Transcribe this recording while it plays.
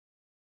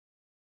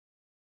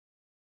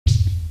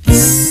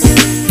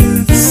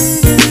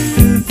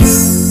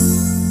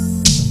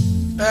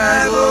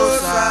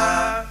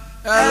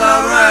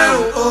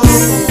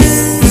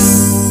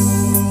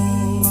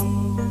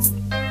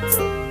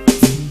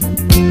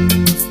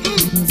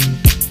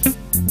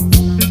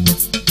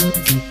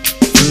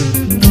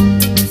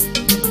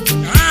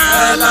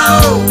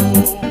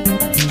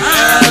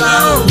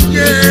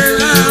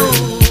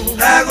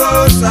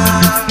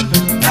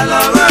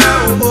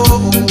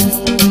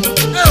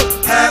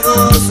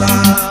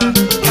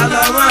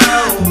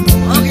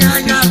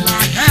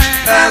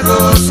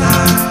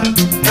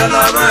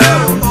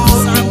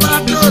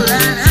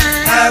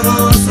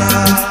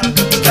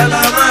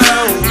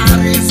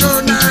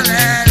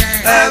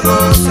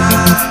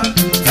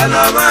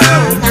Eloma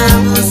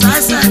Egosa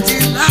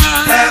setila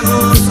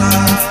Egosa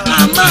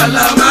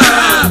Amalama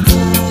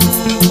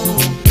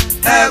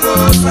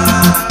Egosa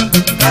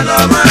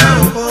Eloma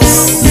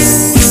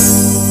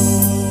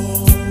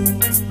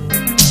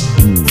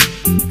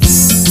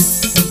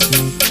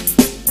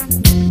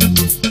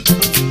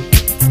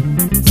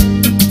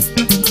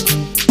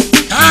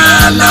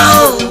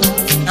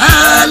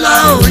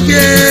Hello,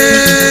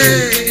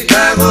 yeah.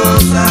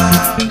 Egosa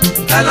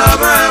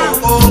Eloma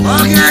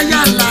Oria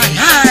yala,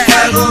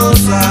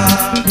 Egosa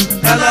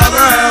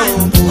Eloma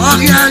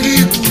Oria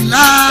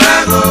ribula,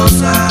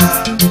 Egosa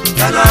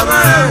Eloma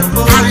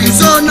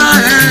Arizona,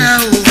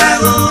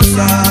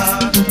 Egosa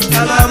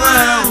Eloma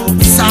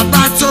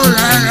Sabato,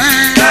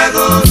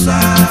 Egosa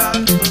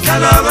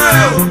Eloma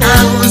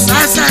Egosa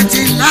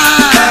setila,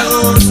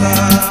 Egosa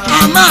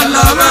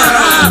Amalama,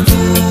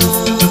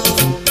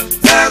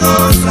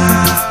 Egosa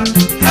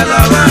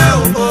Eloma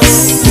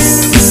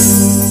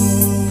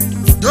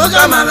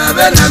Doga mama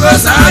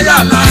benegosa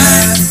yala,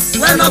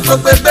 when up a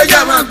pepe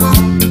yamago,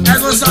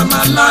 Egosa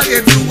mala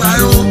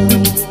ebuwayo.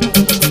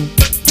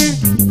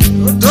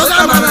 Doga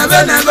mama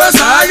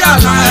benegosa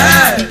yala,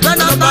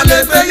 when up a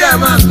lepe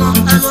yamago,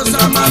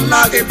 Egosa mala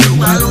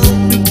ebuwayo.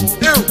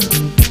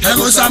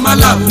 Egosa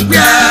mala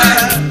ubye,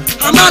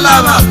 amala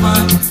bapa,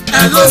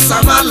 Egosa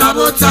mala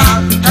bota,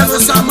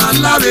 Egosa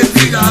mala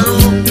bepigaro.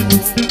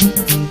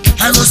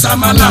 Egosa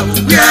mala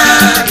ubye,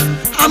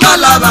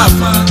 amala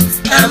bapa,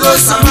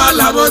 Egosa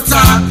mala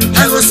bota,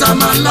 Egosa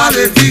mala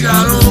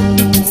bepigaro.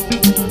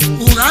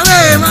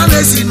 Ugame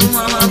mame sinu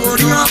mama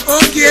borio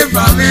okie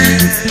vame,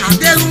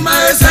 adeguma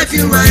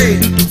esetirwe,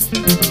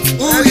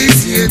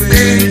 urisi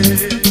egbe.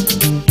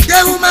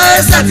 Deguma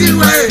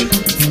esetirwe,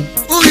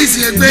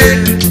 urisi egbe.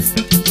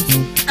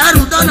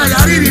 Enu dona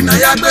yariri na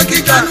yagbe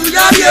kika nu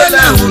yari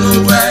ele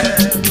holowe.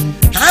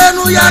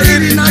 Enu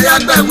yariri na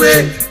yagbe we,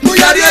 nu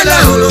yari ele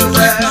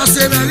holowe.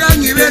 Ose mega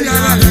nyibe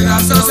nyara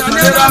sosa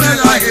nera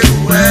mega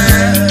heruwe.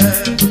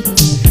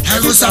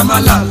 Egosa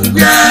mala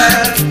ubye,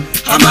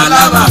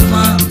 amala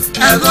bapa,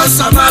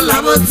 Egosa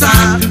mala bota,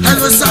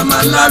 Egosa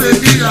mala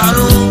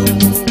bepigaro.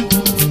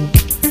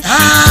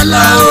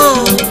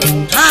 Hello,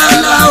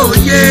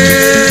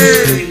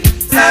 yeah.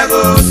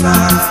 Egosa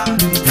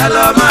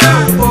Eloma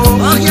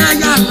Oya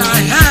yala,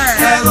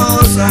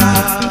 Egosa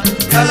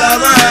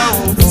Eloma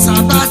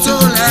Sabato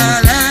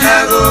lele,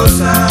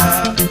 Egosa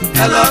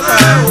Eloma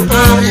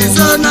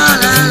Arizona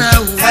lele,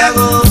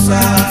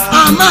 Egosa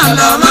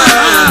Amalama,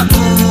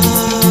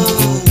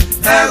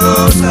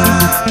 Egosa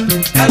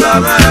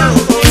Eloma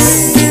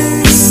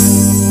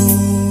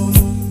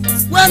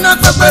when up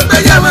a pepe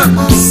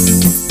yamako,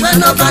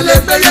 when up a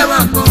lepe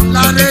yamako,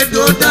 la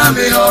redo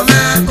dame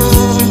omeko.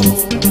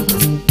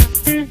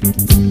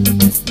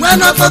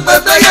 When up a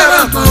pepe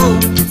yamako,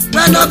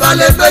 when up a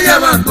lepe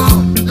yamako,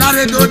 la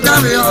redo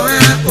dame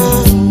omeko.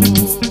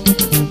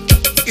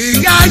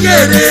 Iya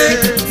yere,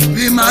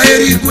 bima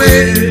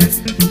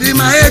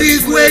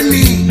erigwe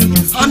ni,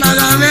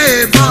 onagame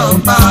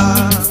eboba.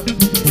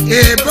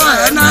 Ebo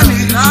enani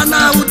ana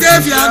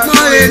udevi agmo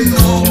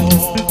eno.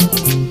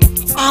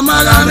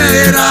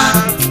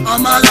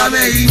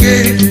 Omalame ige.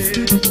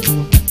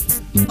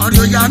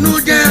 Orio ya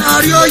nude,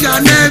 orio ya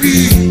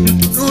nebi.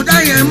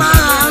 Nuda ye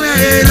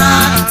magamera.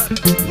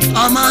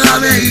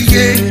 Omalame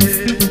ige.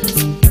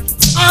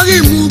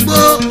 Ori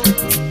mugbo,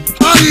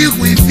 ori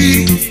wifi.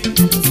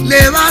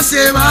 Leva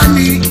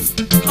sevani,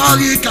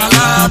 ori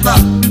kalaba.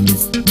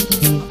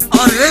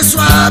 Ori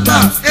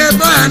swaba,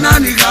 ebo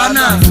enani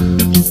gana.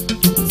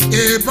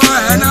 Ebo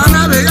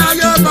enana bega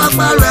yo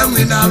pakpalwe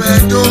mwina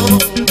wedo.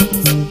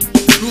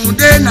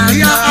 Runde na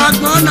ya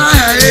agbona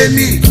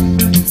eni.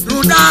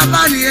 Runda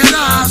bani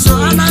ena so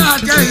ana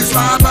je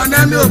iswa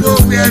nemi obo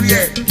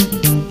wiebie.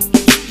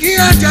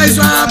 Iya je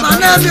iswa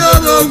nemi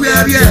obo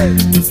wiebie.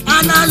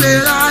 Ana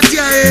le ra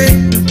je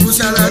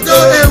useredo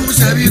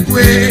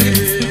usebikwe.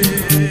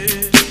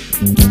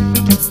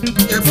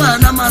 Ebo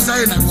na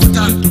masai na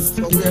kota.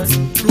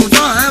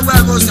 Runda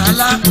ewe go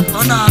sala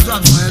ona atu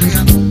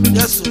akoeria.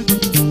 Yes.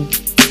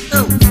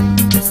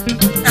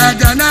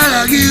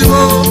 Edanara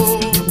giwo.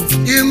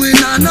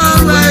 Imwina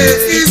Norway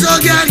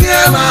izogage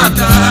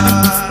wata.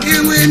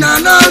 Imwina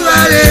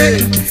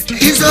Norway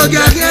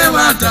izogage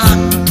wata.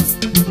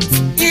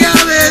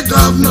 Iyawe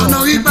governor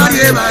no ibari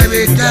eba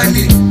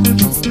ebetani.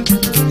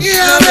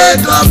 Iyawe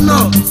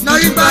governor no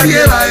ibari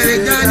eba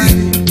ebetani.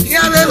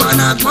 Iyawe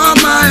wana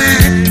koma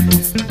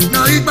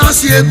no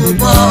ibasi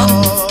ekubo.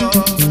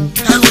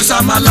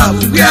 Egosa mala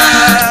ubye,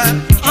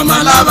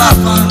 amala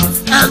bapa.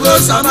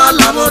 Egosa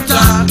mala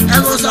bota,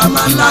 Egosa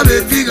mala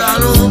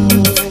bepigaro.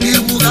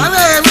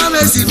 Ibugame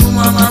mame sinu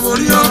mama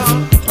borio,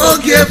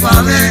 ogie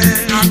fame.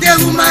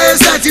 Adeguma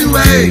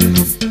esetirwe,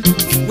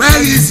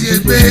 where is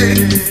yegbe?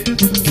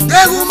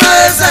 Deguma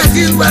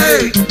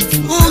esetirwe,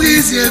 who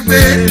is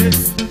yegbe?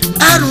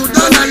 Enu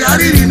dona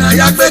yariri na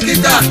yagbe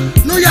kita,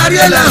 nu yari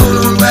ele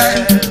holowe.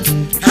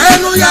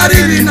 Enu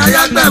yariri na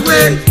yagbe we,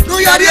 nu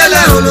yari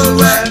ele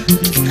holowe.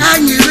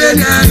 Enyi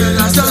beni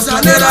ega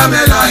sosa nera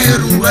mega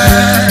heruwe.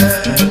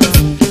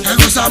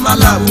 Egosa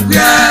mala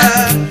ubye,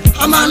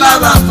 amala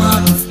baba,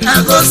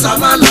 ego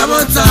samala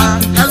bota,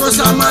 ego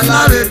samala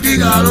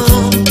bebigaro.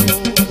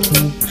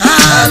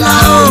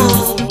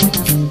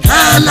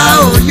 Ela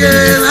o ye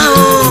o.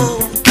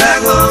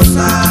 Ego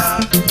sa,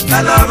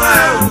 ela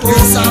vai o.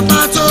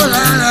 Sabato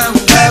lele o.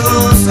 Ego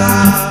sa,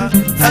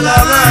 ela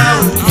vai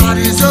o.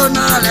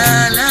 Arizona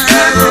lele.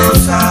 Ego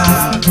sa,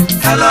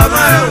 ela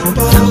vai o.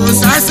 Ego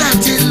sa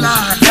sentila.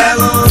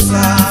 Ego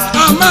sa,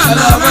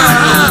 Amala vai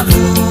o.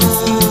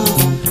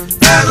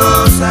 ego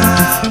sa,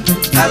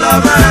 ela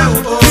vai o.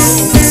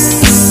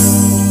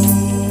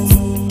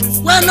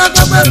 When I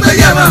go back,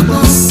 yeah, my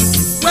boy.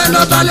 When I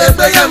go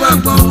back, yeah, my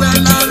boy.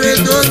 When I read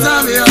those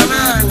time, yeah,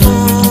 my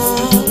boy.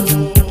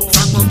 I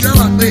go get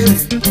my baby.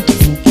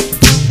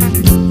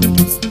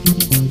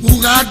 Who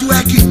got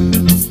working?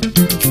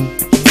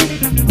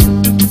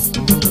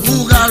 Who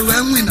got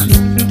winner?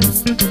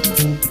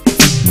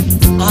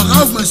 I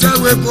have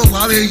myself a book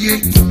away.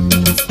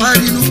 I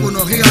didn't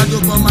know he had to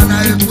come and I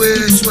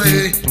way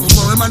sway.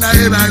 Over when I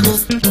go.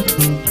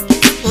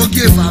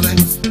 Okay, father.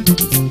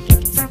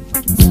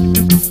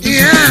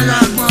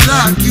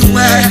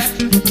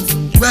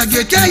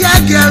 Wegeke ya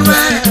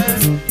gewe,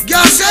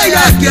 gase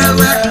ya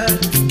gewe,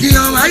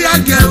 kiyoma ya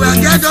gewe,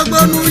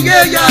 gedogbonu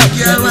ye ya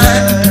gewe,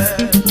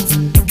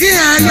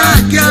 kiya ya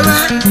gewe,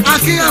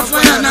 akiya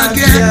foya na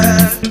ge,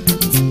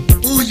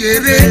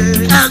 uyere,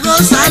 ego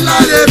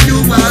salale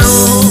biuwa o,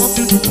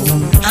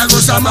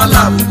 ego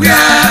samala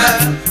uye,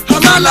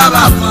 amala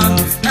baba,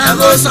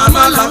 ego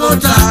samala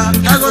bota,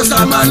 ego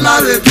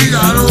samala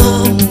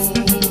bebigaro,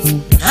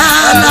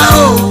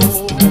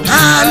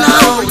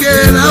 Hello,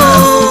 yeah,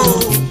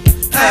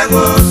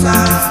 Ego sa,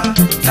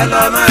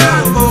 ela vai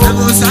o.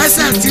 ego sa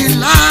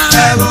sentila.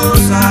 Ego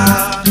sa,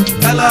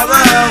 ela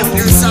vai o.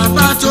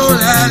 Sabato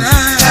lele.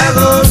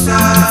 Ego sa,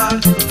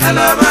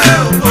 ela vai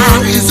o.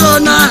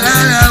 Arizona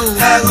lele o.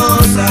 Ego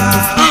sa,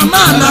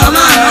 Amala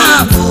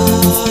o.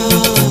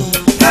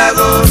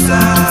 ego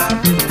sa,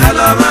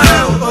 ela vai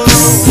o.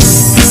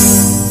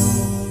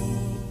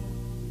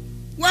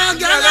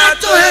 Wagala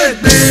to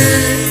ebe,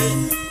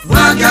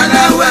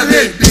 wagala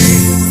webe,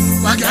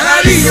 wagala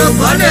riyo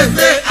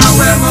bonebe.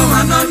 Awe mama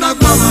no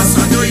gbọmọ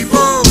sanyo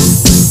ibo.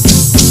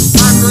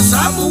 Mando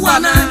samu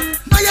wana,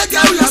 no ye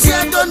geu ya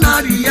siendo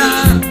naria.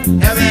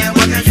 Ebe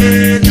wakaje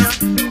nya,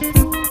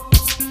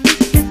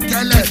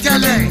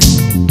 Tele,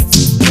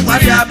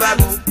 wari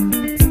abago.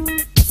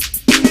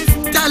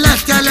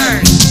 tele.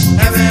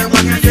 Ebe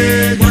wakaje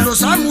nya, Mando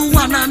samu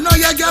wana, no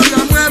ye geu ya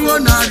muevo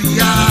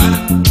naria.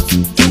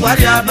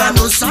 wari abago.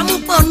 Mando samu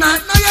pona,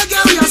 no ye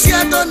geu ya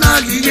siendo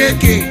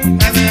nariyeke.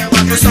 Ebe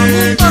Mando samu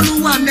wakaje nya, ponu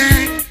wane.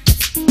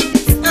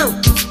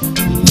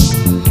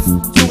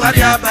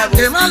 wari abago.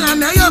 Emana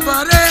ne yo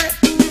bore,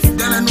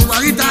 dele nu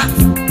warita.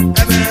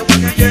 Ebe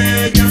wakaje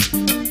nya,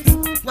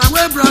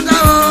 Wawe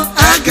brother o,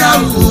 ega o.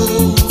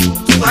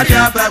 wari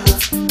abago.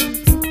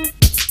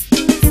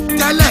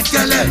 Tele.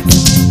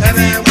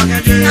 Ebe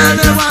wakaje nya,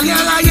 Ebe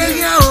wagela ye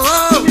o.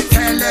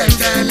 Tele.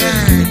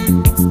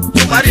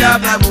 wari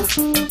abago.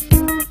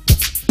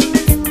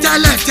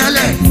 Tele.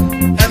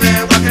 Ebe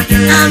wakaje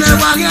nya, Ebe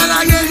wagela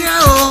ye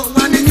o.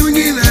 Wani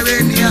nyunyi bebe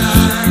niya.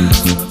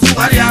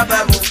 wari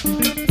abago.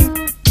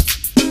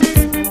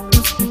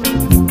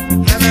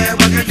 Ebe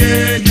wakaje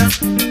nya,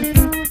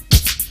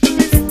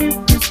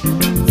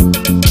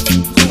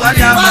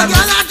 wari abago.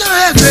 Wagela to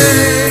ebe.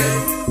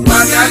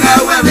 Wagela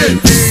webe.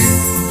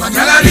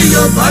 Wagela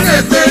riyo bore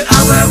ebe.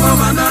 Awe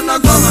mama no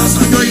gbọmọ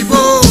sanyo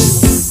ibo.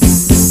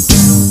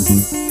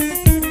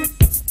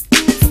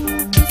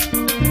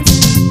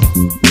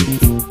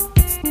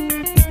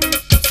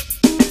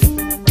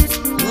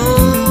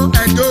 Oh,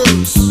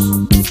 Edos.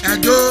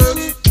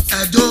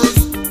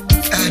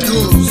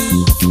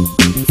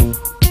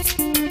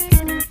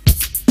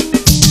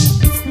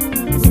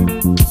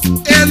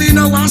 Eli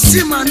no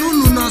wasima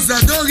nunu no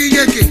zadori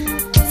yeke.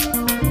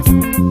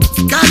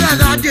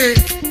 Kagarade.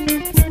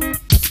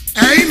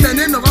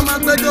 Mene no mama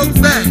gbe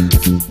dogbe.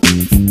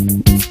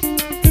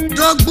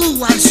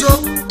 Dogbu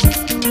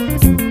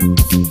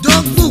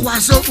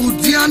waso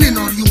udiani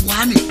no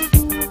yuwani.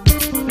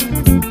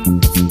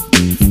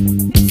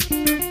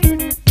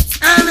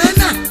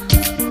 Emena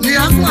ni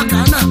akwa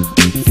kana.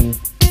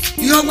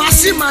 Yo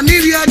wasima ni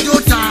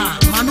riedota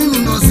manunu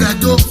no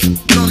zedo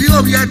no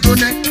rio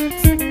riedone.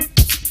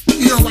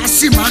 Yo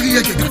wasima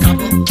rieke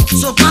kakabo.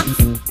 So pa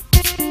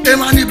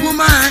emani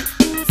buma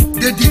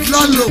de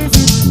diglolo.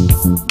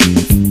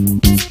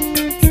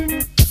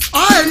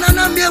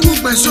 Nana mi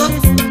ugbeso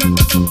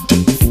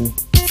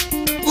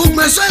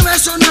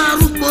imeso na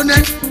arupone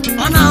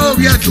ona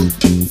obiedo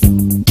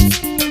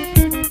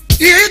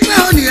ipe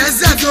oni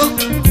ezedo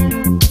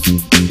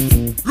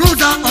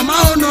ruda oma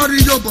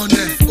honori yobone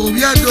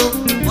obiedo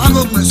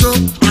wago gbeso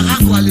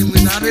agakwali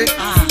winare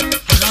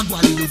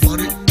agagwali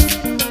yobore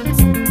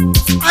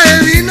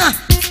ayerina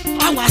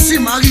awasi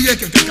mariye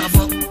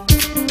kekekabo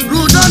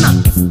rudona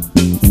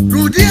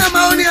rudi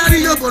ama oni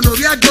ari yobono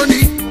obiedo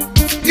ni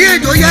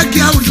Yedo ya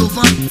giau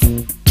yovan.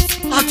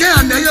 Ate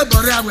ane yo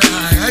bore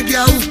awe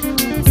giau.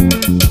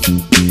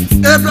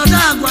 E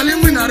brother agwali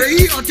winare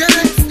I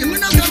otene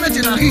imina government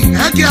na hi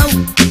EGIAU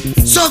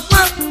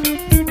sokpa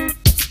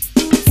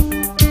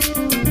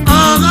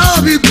ọ̀rọ̀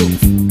òbígbò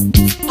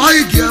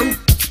EGIAU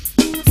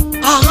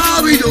ọ̀rọ̀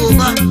òbí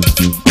Yorùbá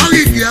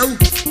EGIAU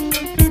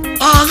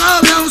ọ̀rọ̀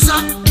òbí Hausa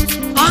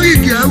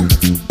EGIAU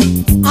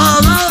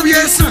ọ̀rọ̀ òbí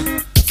Ẹ̀sán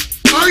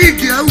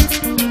EGIAU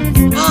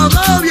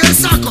ọ̀rọ̀ òbí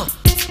Ẹ̀sàkọ̀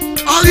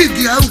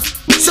EGIAU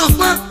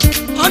sokpa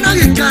ọ̀nà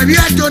ìkàrí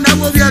ẹ̀tọ́ náà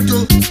wọ́n bí ẹ̀tọ́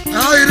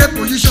ẹ̀họ́ ilé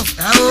position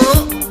ẹ̀họ́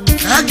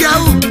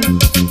EGIAU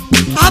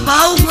ọba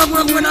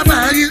gbogbo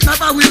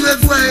n'aba wíwé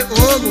fún ẹ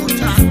òórùn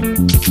ta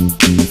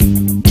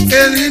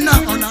erin náà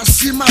ọ̀nà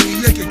símà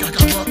nílé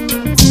kìkàkà bọ̀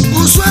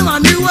oṣù ẹ̀wà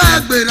níwọ̀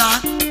ẹgbẹ̀rà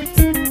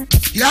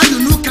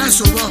yáyùnú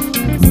kẹsọ̀rọ̀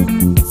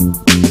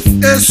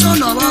èso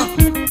nọ̀rọ̀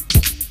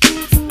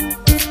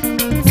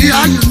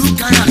yáyùnú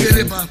káyà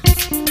kéré bọ̀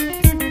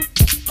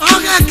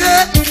ọ̀gẹ́gẹ́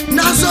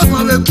n'asọ̀bọ̀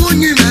wẹ̀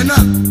kúnyì rẹ̀ náà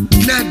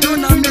nẹ̀dọ́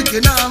náà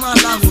mẹ́kẹ́ náà máa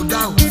láhùn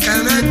dáhùn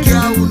ẹ̀rẹ́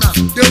EGIAU náà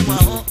dé wà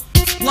hàn.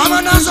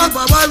 Wamana so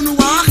baba nu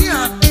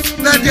wahia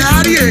na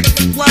diarie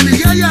wani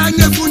yeye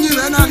anye kunyi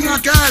na hia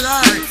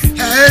kala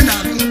na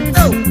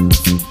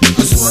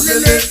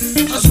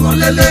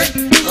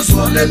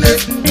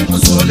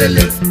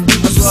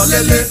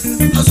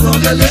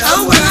aswalele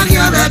au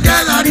wahia na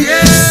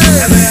diarie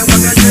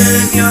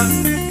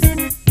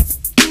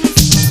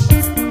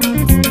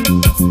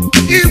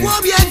iwo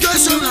bi ejo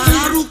so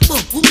arupo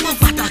upo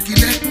pataki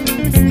le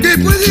de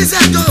police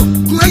eto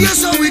kuye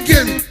so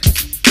weekend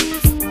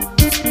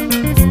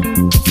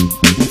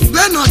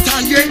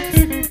Taye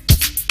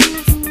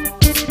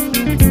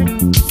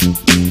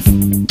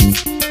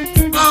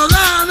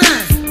ọ̀rọ̀ rẹ̀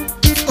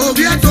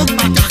òbí ẹ̀tọ́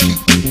pàtàkì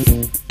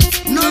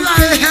nọ́lá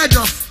head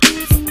of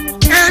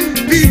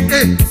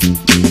NBA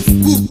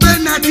kùpé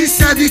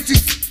 1970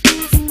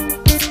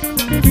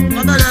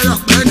 ọ̀bẹ̀rẹ̀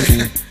ọ̀pẹ́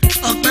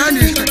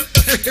ni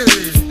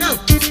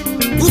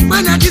kùpé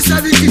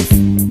 1970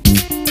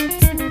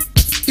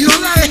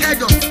 ìrọ̀lá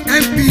head of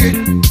NBA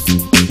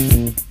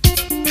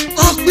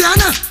ọ̀pẹ́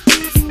àná.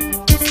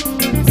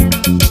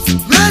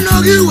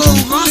 Iwo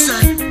rose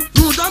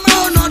rudama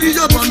onori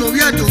yobo no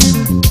wiedo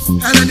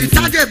eleni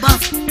tade ba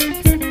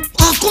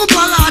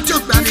okunbola ati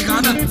ogbani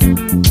kana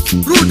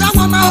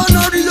rudawa ma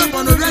onori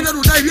yobo no wiedo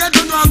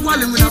wiedo no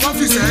agwale mi na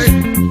office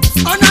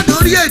ona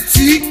dori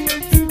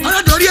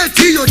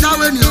eti yo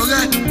dawe ni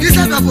ore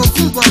instead of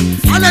okunbo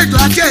aledo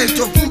ati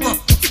eto okunbo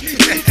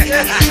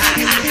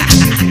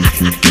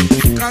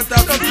kanta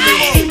ko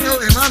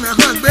imam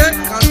egbe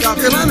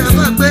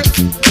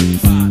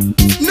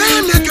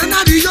Name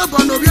kenadi yobo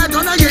no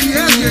wiedo na yeni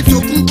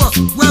Tokumbo,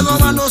 where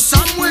one no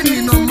Samuel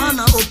no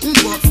mana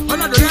Okumbo,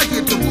 on a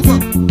doyaki Tokumbo.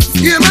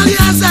 Ye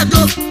Maria said,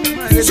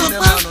 so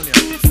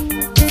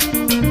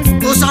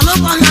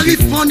Osalopa Harry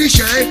punish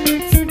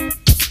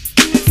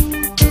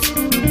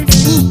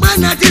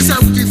Uben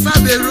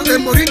 1975,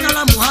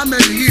 Morikala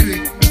Muhammad Hiri.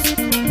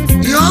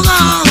 Yoga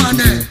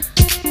Wane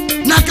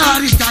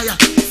Nakaritaya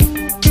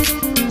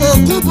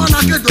Okumbo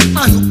Nakedo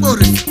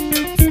Panupore.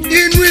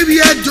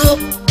 Inwibiedo,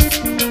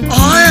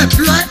 oh,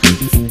 employ.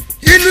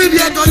 Inú ibi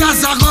ẹ̀tọ́ ya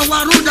sàkọ̀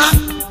warúdá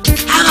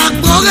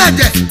àràgbọ́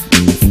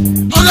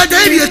ọ̀rẹ́dẹ̀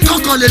ìrì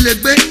ètọ́kọ̀ lè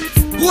gbé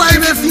wúwa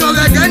ibẹ̀ fi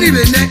ọ̀rẹ́dẹ̀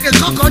níbẹ̀ ní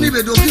ètọ́kọ̀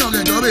níbẹ̀ tó fi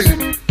ọ̀rẹ́dẹ̀ ọ̀bẹ̀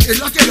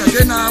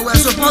èlọ́kẹ̀lẹ̀dẹ̀ náà wẹ̀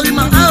sọpọ́rí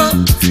ma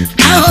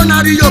ẹ̀họ́ náà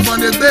rí yóò bọ̀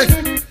ní gbé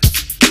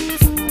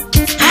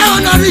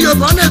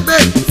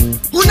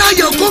wúná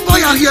yóò kú bọ̀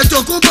yàrá ètò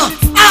kú bọ̀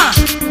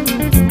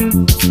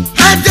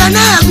ẹ̀dẹ̀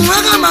náà ẹ̀gùn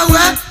ẹ̀rọ máa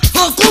wẹ̀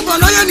òkú bọ̀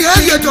lọ́yẹ̀ ní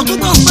ẹ̀rì ètò kú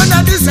bọ̀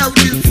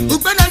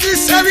òpẹ́nàdí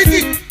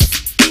 70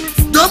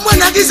 Don't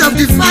want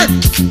 1975.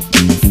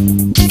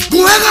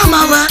 Kuwega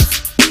mawe.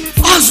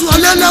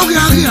 Aswalele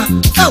uyaria.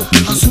 Oh,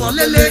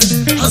 aswalele.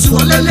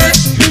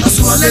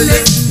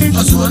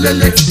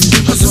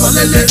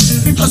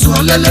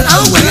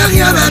 Au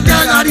uyaria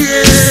betagari.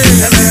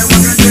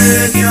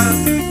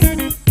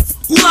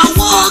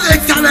 Uawoge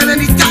tabele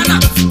ni tana.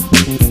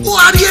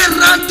 Uarie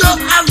rando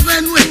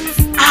avenue.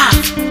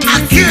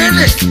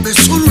 Akele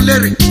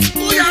besurulere.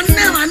 Uya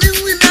never ni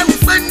wina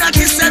upen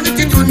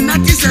 1970 to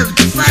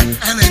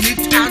 1975.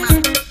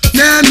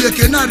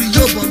 Kenari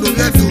yobo no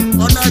geto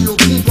ona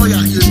yokumbo ya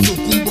yeto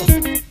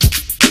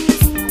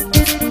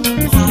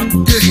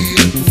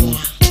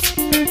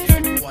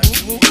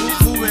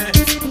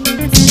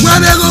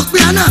Wabe go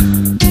piana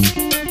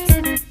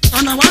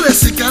ona wabe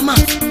sikama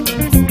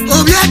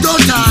obi edo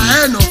ta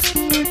eno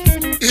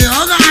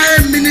oga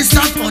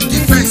minister for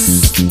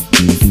defense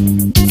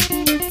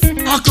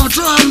or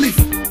control army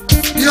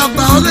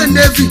yogba oga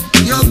navy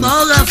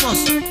yogba oga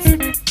force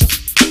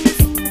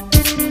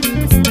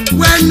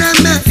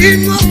Weneme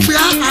inu okpia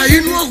a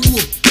inu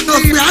ogwo no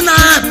kpia na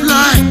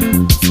apply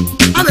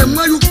abe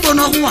mwe yu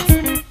pono kwa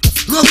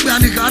no kpia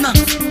ni kana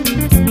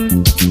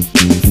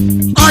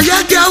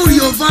oye ke uri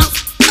ova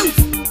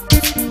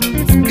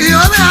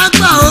iyobe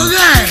agba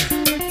ore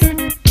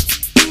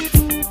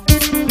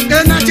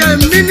enaje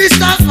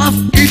minister of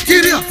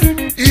interior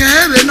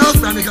iyebe no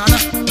kpia ni kana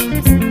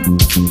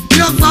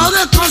yogba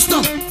ore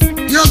custom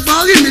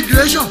yogba ore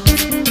immigration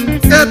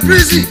a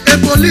prison a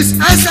police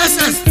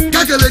SSS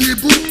kekele ni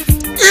bu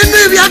Inu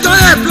ibi ato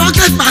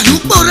blocked by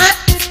Upore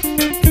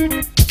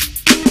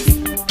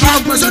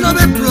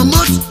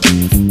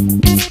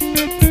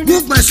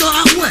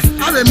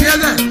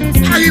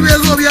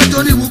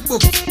Tony Wupo.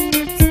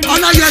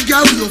 Ona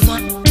EGIAU yofa.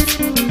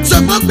 So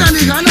pokpe ni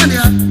Ghana ni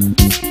ya.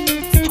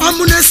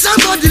 Amune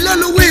somebody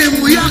lelo we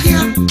mu ya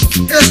here.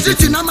 A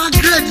street in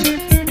NOWAMAGBE.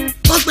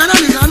 Pokpe na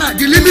ni Ghana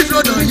the limit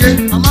road oye.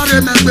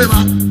 Amare megbe ba.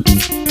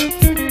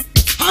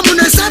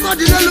 Amune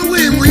somebody lelo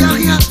we mu ya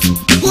here.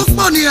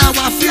 Pokpe ni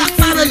awa fi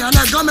akpare ya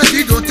na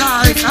government do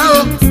tai.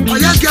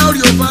 EGIAU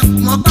yofa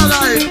mo para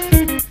e.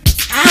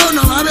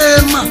 No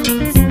abe ma.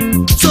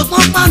 So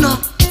pokpe no.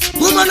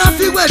 Woman a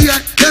fi we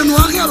dia. Enu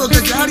ahia lo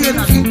ke jari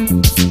na hi.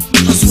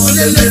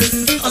 Aswalele,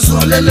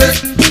 aswalele,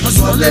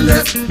 aswalele,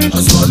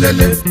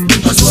 aswalele,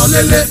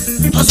 aswalele,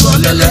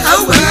 aswalele.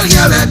 Au we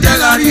ahia be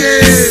jari e.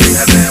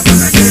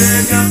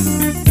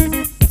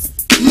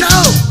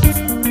 Now,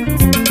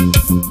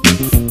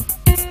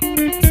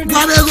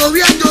 wabe go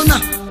we dona.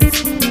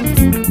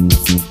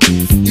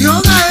 You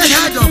are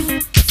head of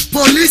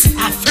police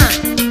affair.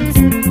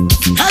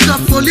 Head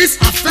of police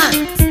affair.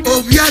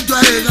 Obiedo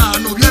era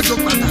no obiedo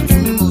patatu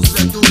no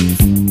sedo.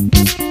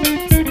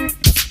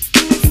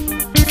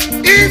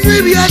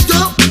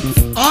 Obiedo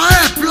or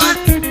employ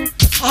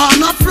or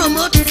not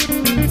promote.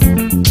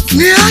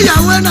 Near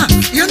Yawena,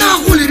 you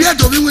know who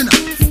Obiedo be winner.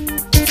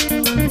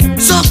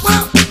 So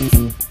far,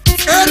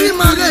 every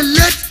man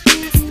let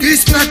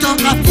Inspector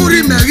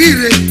Apuri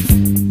Merire.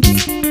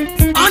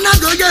 Ona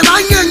doye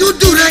vanye you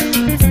dure.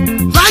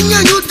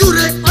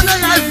 Ona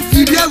ya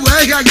video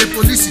where ya the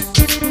police.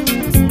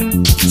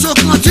 So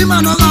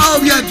continue no ga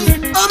Obiedo.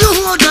 Obi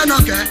who dey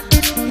okay.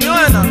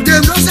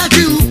 Dem no say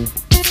you.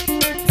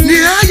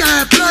 Near ya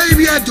employ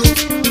Obiedo.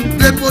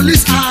 The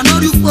police are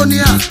not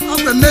Uponia. Of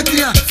the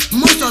making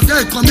most of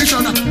them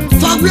commissioner.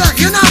 For where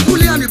you know who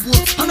and the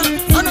boat.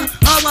 Ona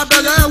our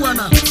bele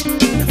wana.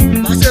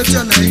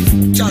 Masete na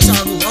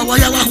chasaru. Owa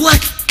ya wa.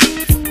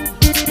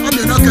 I'm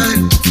okay.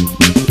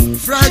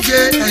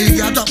 Friday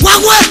EGIAU.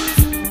 Wa.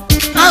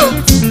 Oh.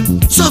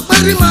 So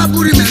peri ma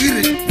buri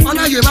merire.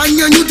 Ona ye ba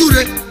nyanyu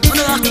dure.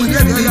 Ona ya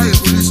kunye bi ya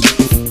police.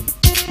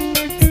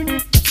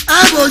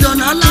 Ebo yo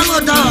na lago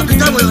da bi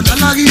ta yo na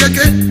lagi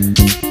yeke.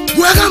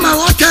 Gwega ma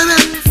wo teme.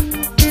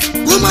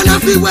 Woman a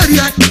fi we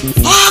dia.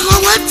 Ogo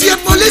wetie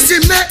police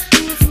me.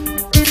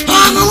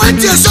 Ogo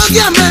wetie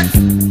sogia me.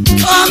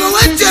 Ogo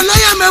wetie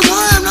lawyer me wo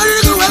na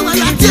ri ko we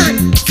ya tie.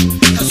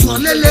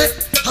 Aswalele,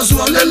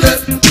 aswalele,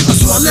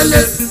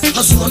 aswalele,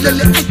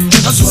 aswalele,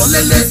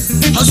 aswalele,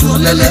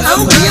 aswalele.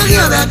 Au we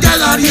ya be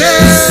galari.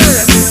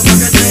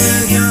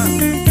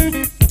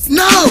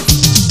 Now,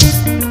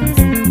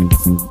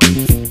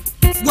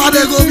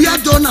 wabe go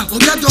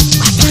Obiedo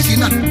pataki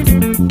na.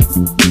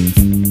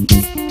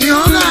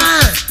 Ihoga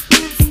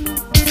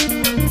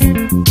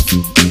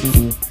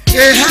a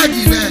head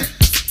there.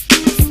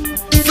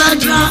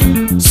 Federal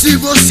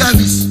Civil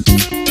Service.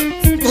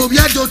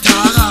 Obiedo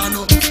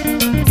Tarano.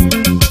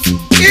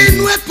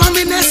 Inwe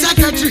Permanent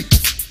Secretary.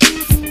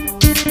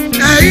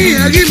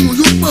 Eri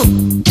Muyupo.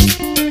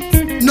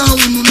 No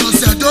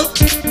sedo.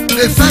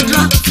 A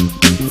federal.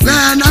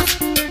 Bena.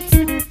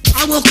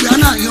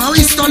 Awokiana, you are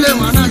installing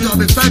one of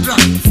your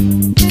federal.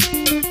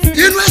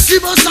 Inwe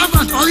civil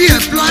servant or he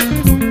employed.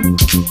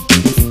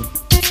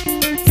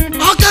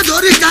 Okay, do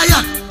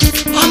retire.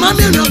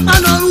 Mami no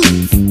pano.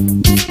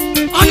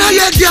 Ona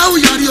EGIAU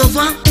yari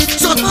over.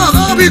 So for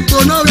all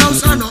people no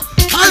Rausano.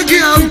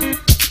 EGIAU.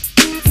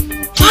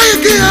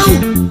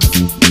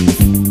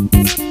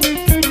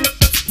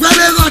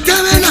 Where go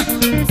Temena?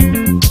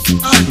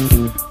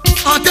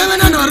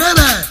 Temena no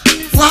rebe.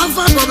 One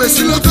fan of a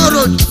Siloko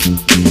Road.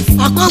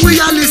 Akwa we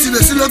yali si be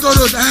Siloko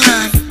Road.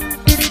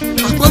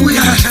 Akwa we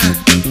yali.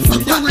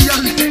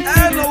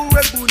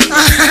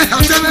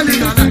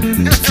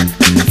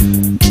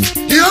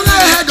 You are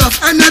head of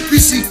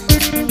NPC.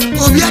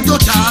 Obiedo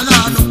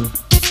Tarano.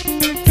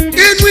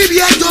 In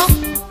Obiedo.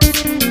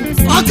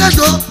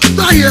 Okedo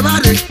baye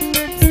bare.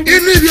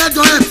 In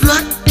Obiedo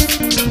employ.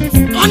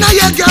 Ona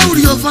EGIAU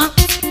yofa.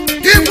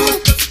 Ibu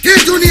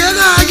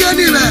iduniera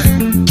ayeniwe.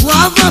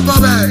 Wafa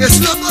bobe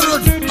Siloko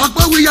Road.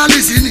 Akwa we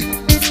yali sini.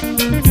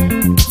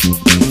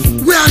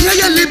 We are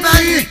here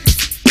libayi.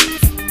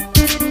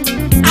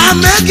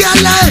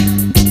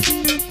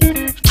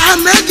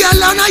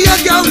 Amegala na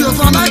EGIAU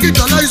yofa magi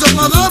tola iso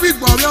for big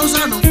boy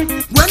osano.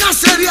 When I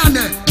say a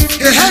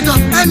head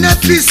of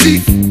NPC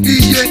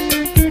iye.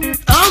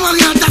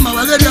 Amari atama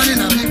wageri ani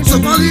na mi. So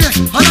for here,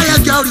 ona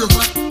EGIAU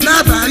yofa.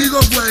 Na ba ri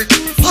go boy.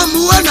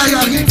 Omuwa na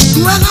yari.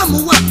 Muwa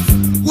muwa.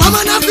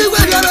 Woman a fi we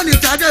dia ni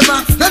tadeba.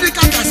 Let it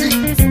katasi.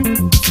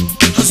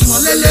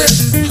 Aswalele,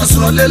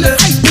 aswalele,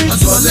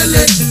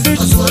 aswalele,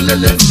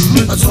 aswalele,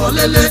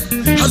 aswalele,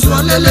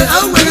 aswalele.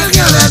 Au we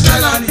ya be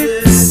tagani.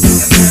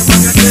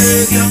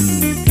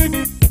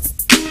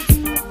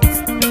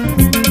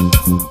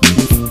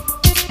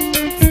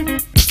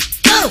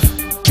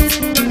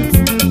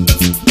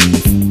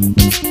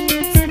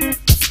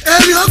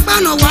 Emi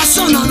opano wa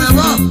sono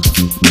mebo.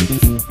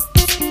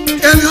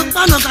 Emi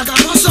opano kaka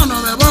wa sono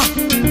mebo.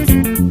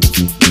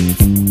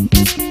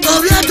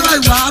 Obiedo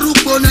iwa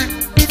arupone.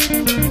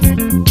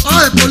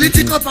 Oh,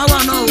 political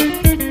power now.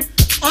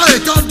 Oh,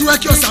 it don't do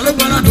it yourself.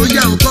 Do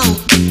ya go.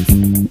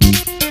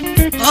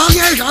 Oh,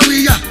 yeah,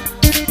 we ya.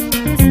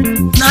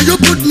 you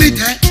put me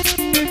there?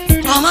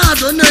 I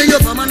don't know you,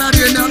 but I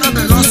didn't know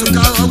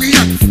about we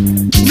are.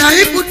 Now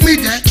he put me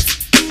there.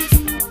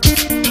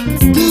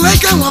 Who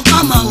can walk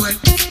on my way?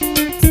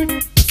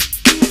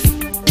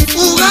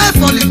 Who are a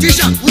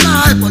politician? Who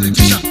are a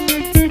politician?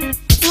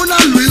 Who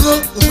are Luigo?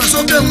 Who was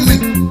okay with me?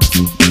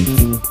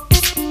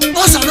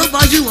 Osalo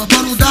Baji wa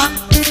Boruda.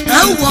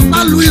 Who walk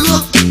on Luigo?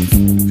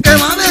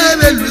 Ewame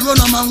Luigo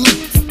no man.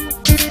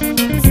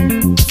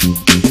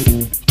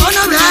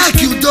 Ona be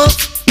akiudo.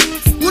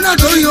 Una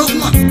do yo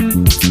uma.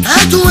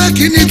 Edu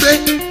ekinibe.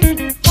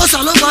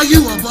 Osalo Baji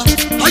wa bo.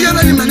 Oye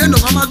be ni meneno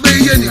NOWAMAGBE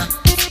iye ni a.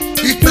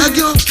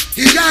 Ìpẹ́jọ́,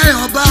 ìyá ẹ̀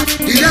ọba,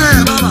 ìyá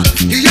ẹ̀ bàbá,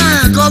 ìyá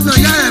ẹ̀ gọ́vnà,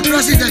 ìyá ẹ̀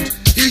president,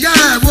 ìyá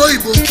ẹ̀ wo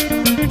ìbò.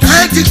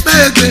 Ẹ ti pẹ́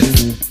egbe,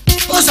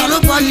 ó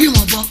sàlópa yí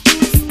wọ̀n bọ́.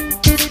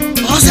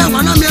 Ọ̀sẹ̀ wà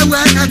náà mi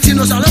ẹ̀wẹ̀ ẹ̀ tí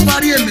ní sàlópa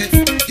rí èmi,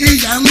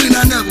 ìyá ń rìn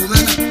náà ẹ̀wò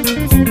mẹ́nà.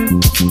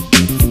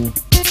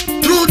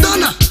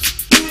 Rúdọ́nà,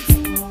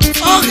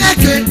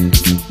 ọ̀kẹ́kẹ́,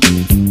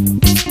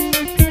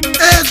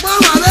 ẹ̀gbọ́n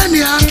wà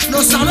lẹ́nìá, lọ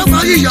sàlópa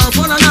yí ìyá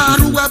ọ̀bọ́n náà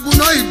arúgbó ẹ̀bù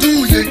náà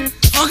ìdúnwù yé.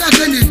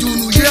 Ọ̀kẹ́kẹ́ ni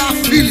ìdùnnú yé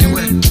àfíìlì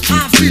wẹ̀.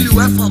 I feel you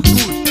for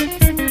good.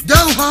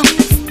 Don't hum.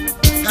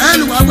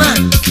 Anyway,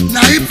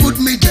 now he put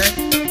me there.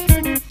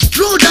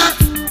 Through that,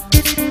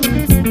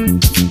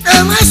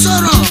 and my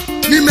sorrow,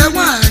 ni me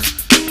wine,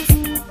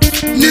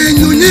 ni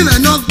me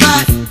knock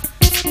back.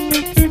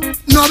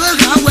 No me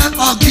gawe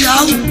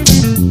EGIAU.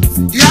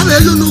 Yabe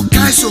you no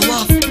kai so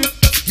walk.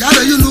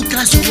 Yabe you no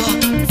kai so walk.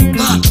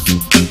 Ba.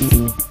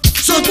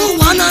 So go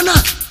wanana.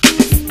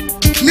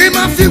 Ni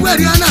ma fi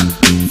weriana.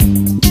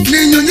 Ni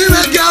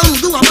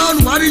EGIAU do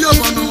about what you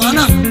want.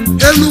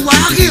 Elu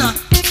wakia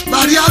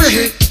bariawe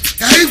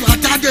ei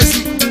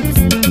watadesi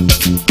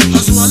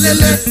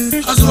azwalele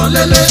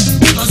azwalele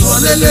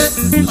azwalele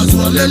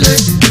azwalele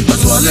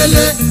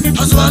azwalele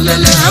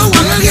azwalele au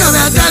wakia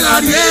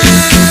badalarie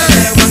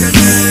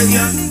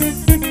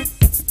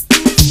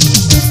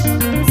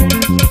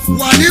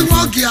wani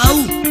EGIAU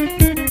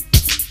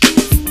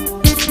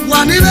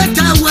wani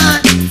betawe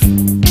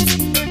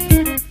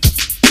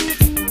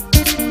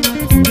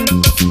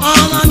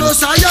ọmọ no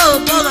sayo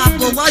bora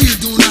bo wa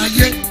yiduna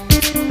ye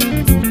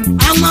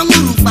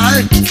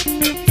Amangurukpae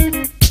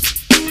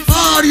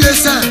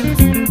Oriese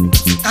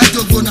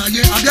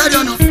Ejogonaye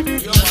Abiariano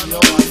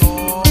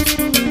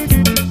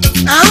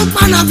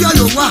Eupana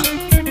Yowa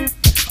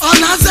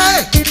Onaze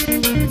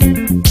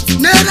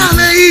Nera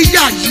me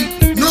iyayi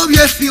No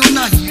ye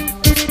fiona yi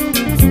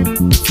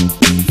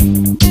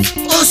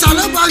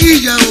Osaloba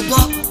ye obo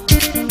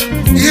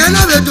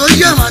Yena bedo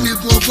ye mani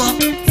bobo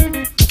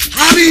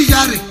Abi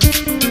yare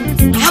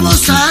Abo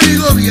sari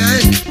obie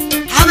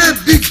Have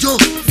a big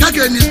joke.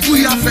 Ni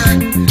buya fe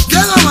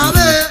dega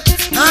mabe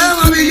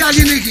mabe ya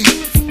yiniki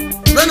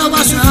beno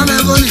basu ame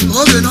goni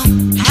obe no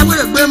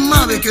awere gbe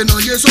mabe ke no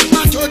ye so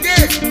patode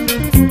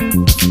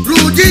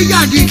rudi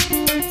yaji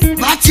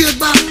bati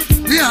egba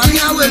ni ari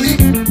awe mi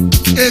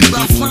egba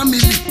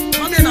family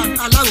mami na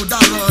alawo da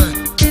ro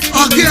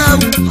EGIAU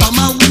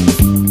omawu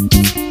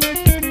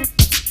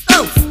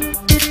oh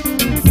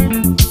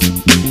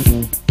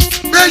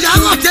be ya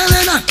go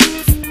tele na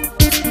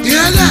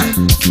yele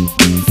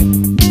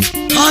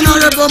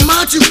Honorable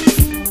Matthew,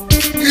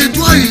 it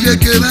was a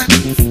game.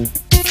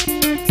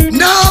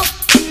 No,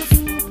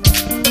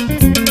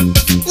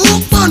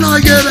 Upano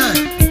Yere,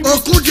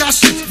 Okuja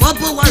sit,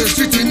 Bobo, why you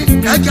sitting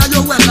in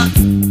EGIAU weather,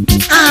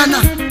 and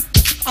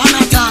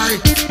Anatai,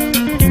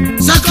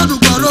 Second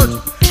Road,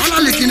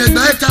 Analikin a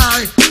better,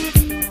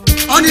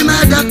 only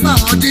made that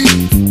body.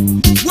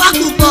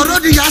 Waku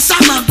Borodi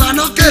Yasama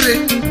Banokere,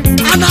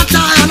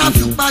 Anatai, and a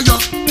few bayo.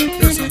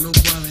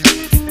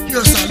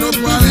 Yes, I love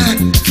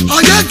one.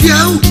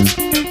 EGIAU,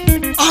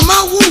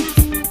 Amawu.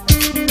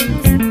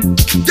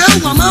 They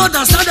were more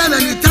than Saddam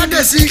and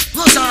Tadesi.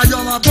 Those are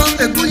your mother,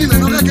 a bunny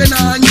and a again.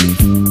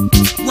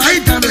 Why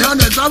can they on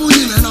a babu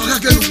and a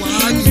again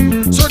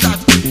one? So that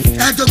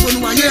at the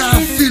Bunwaya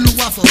feel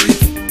what for it.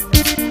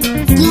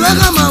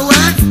 Whoever my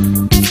way,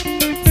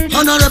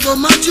 Honorable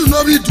Matthew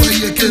Novi to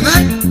a game.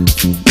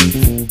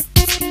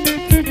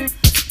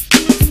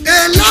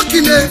 A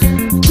lucky day,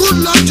 good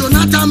luck,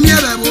 Jonathan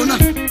Mirabona.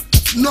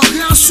 No, he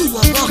has super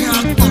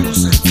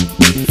policy.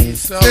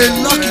 A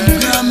lucky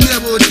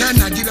Mirabo,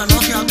 Nigeria, no,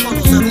 he has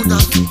policy.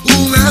 Who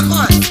am I?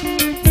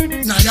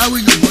 Now,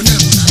 you go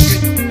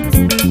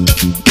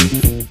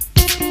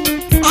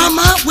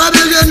Ama, where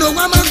they know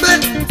NOWAMAGBE,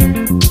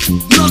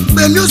 not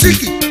the music,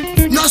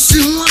 not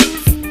sing one.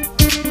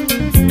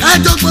 I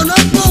don't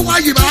know why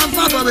you have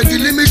found the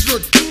limit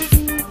road.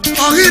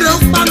 Or hero,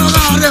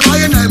 Panora,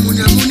 Revayana,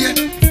 Munia,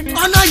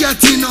 Honor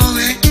Yatino,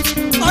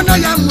 Honor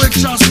Yam with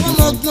transform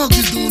of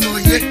monkey do no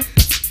ye.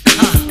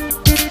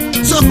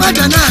 So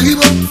better now,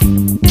 Hibo.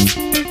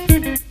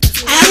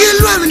 I will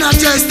run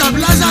at a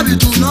stabilizer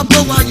between no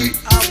Pogagi.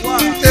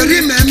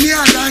 Erimemia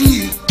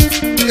Agani,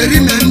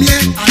 Erimemia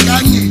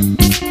Agani.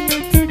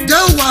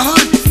 They were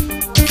hot.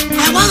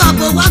 I want a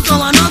Bogato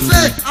and a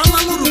fair. I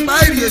want to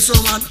buy you so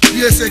much.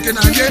 Yes, I can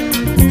again.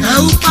 I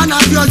hope I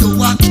have your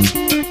work.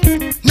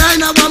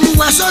 Nine of them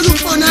were so you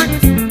for that.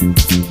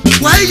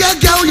 Why you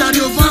go, you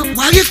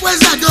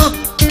ikweza do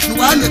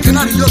wa le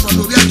kena ri yo bo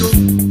lo bi do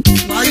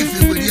wa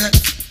ifi werie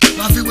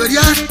wa fi werie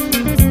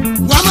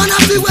wa ma na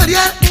fi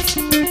werie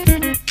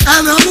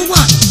ana mu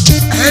wa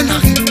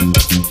na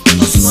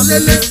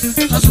Asolele,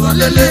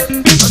 asolele,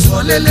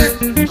 asolele,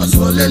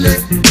 asolele,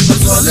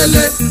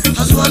 asolele,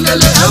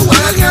 asolele. Awa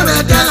ngebe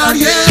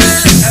delarie.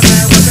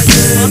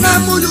 Ona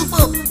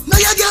muyupo, na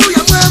yage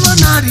uya mwe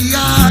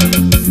naria.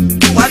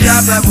 Wadi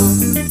ababu.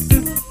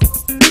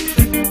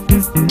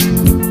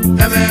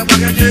 Eme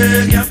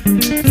wakajeya.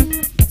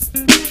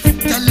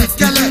 Tele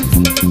tele.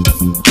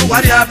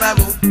 Wadi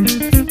ababu.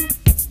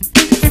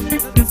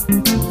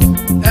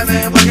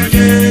 Eme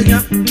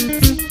wakajeya.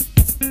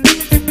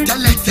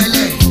 Tele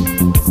tele.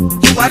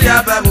 Wadi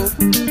ababu.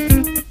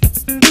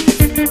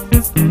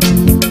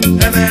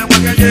 Eme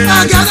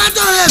wakajeya. Agaga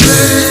to ebe.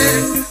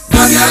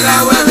 Agaga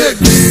webe.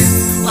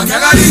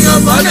 Agaga riyo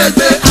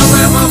bonete.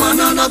 Awe mama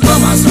nana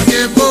goma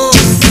sakebo.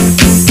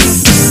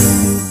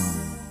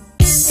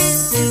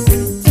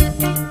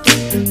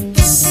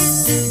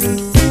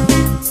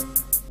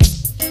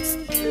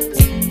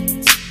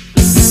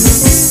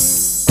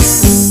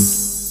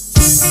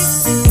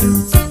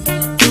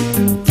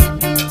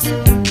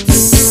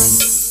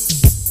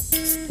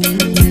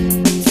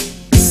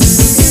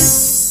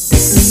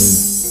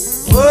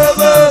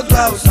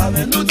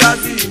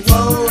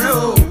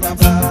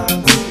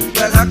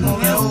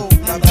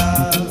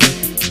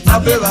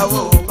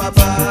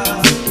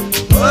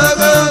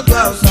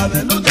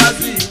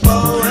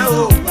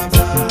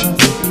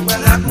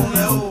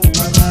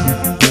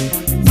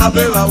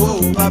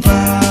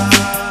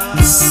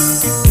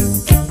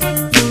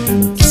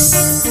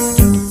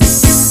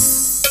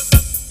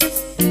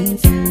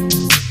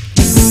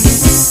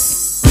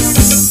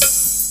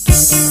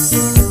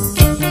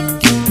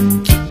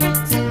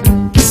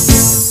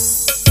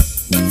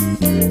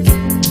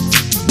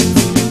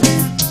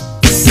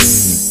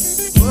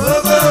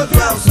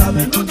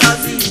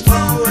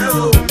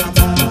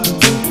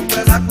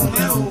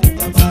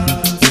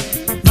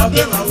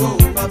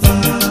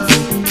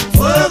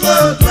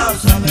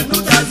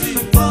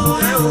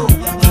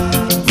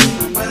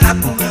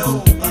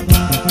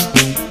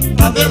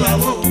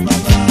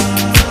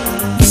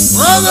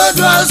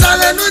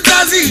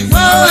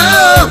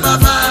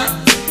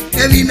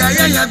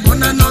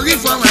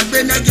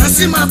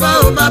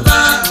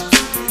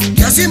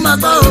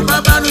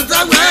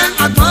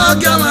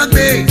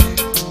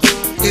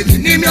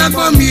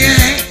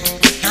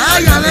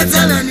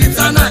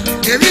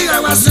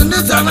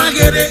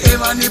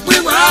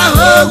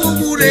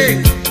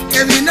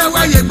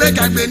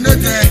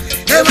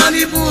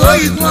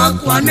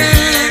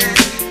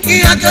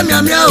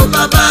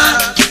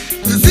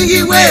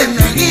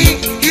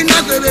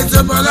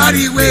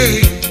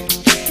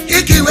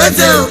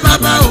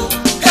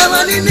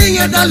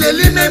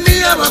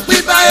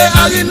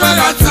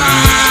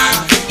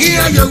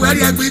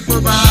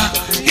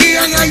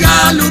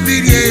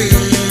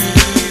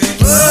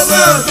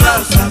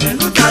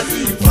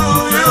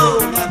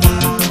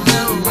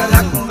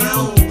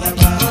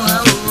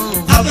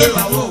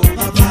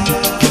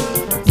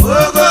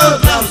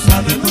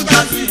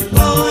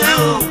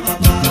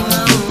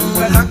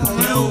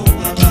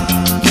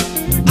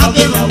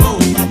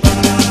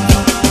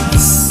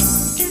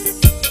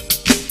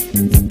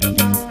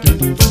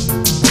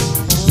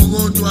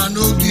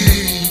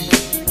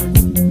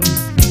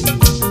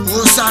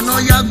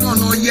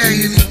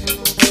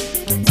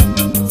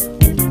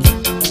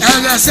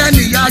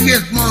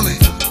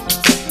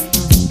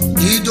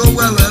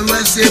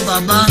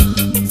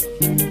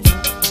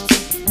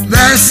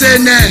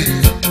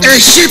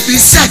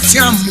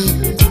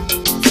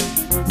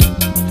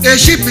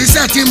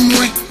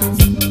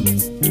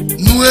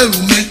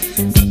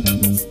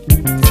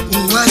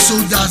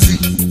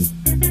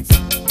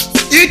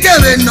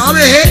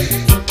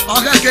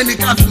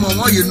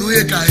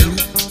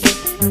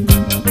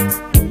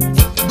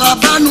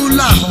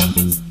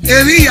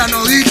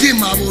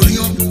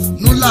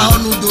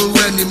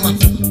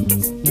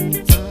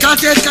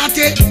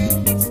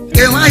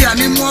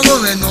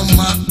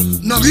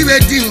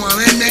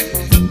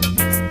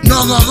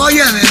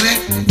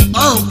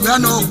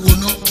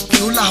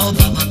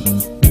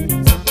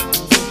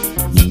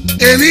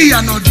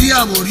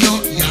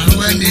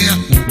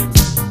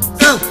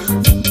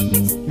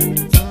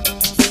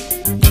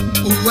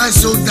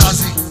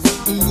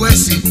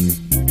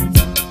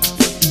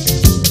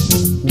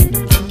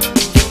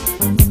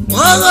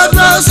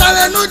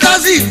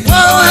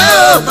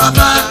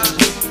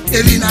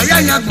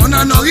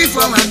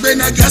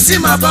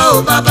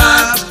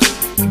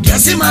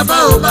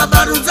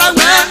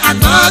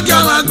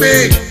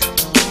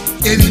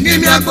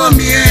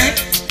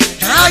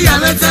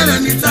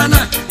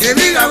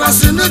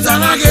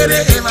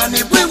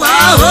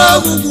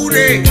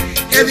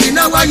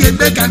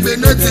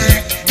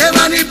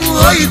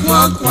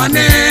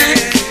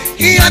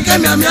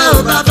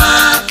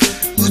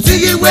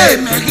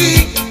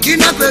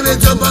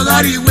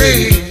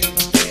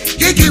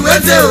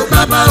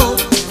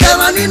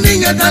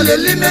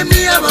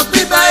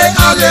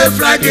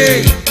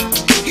 Friday,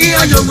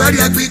 here you wear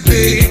your big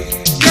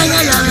pay.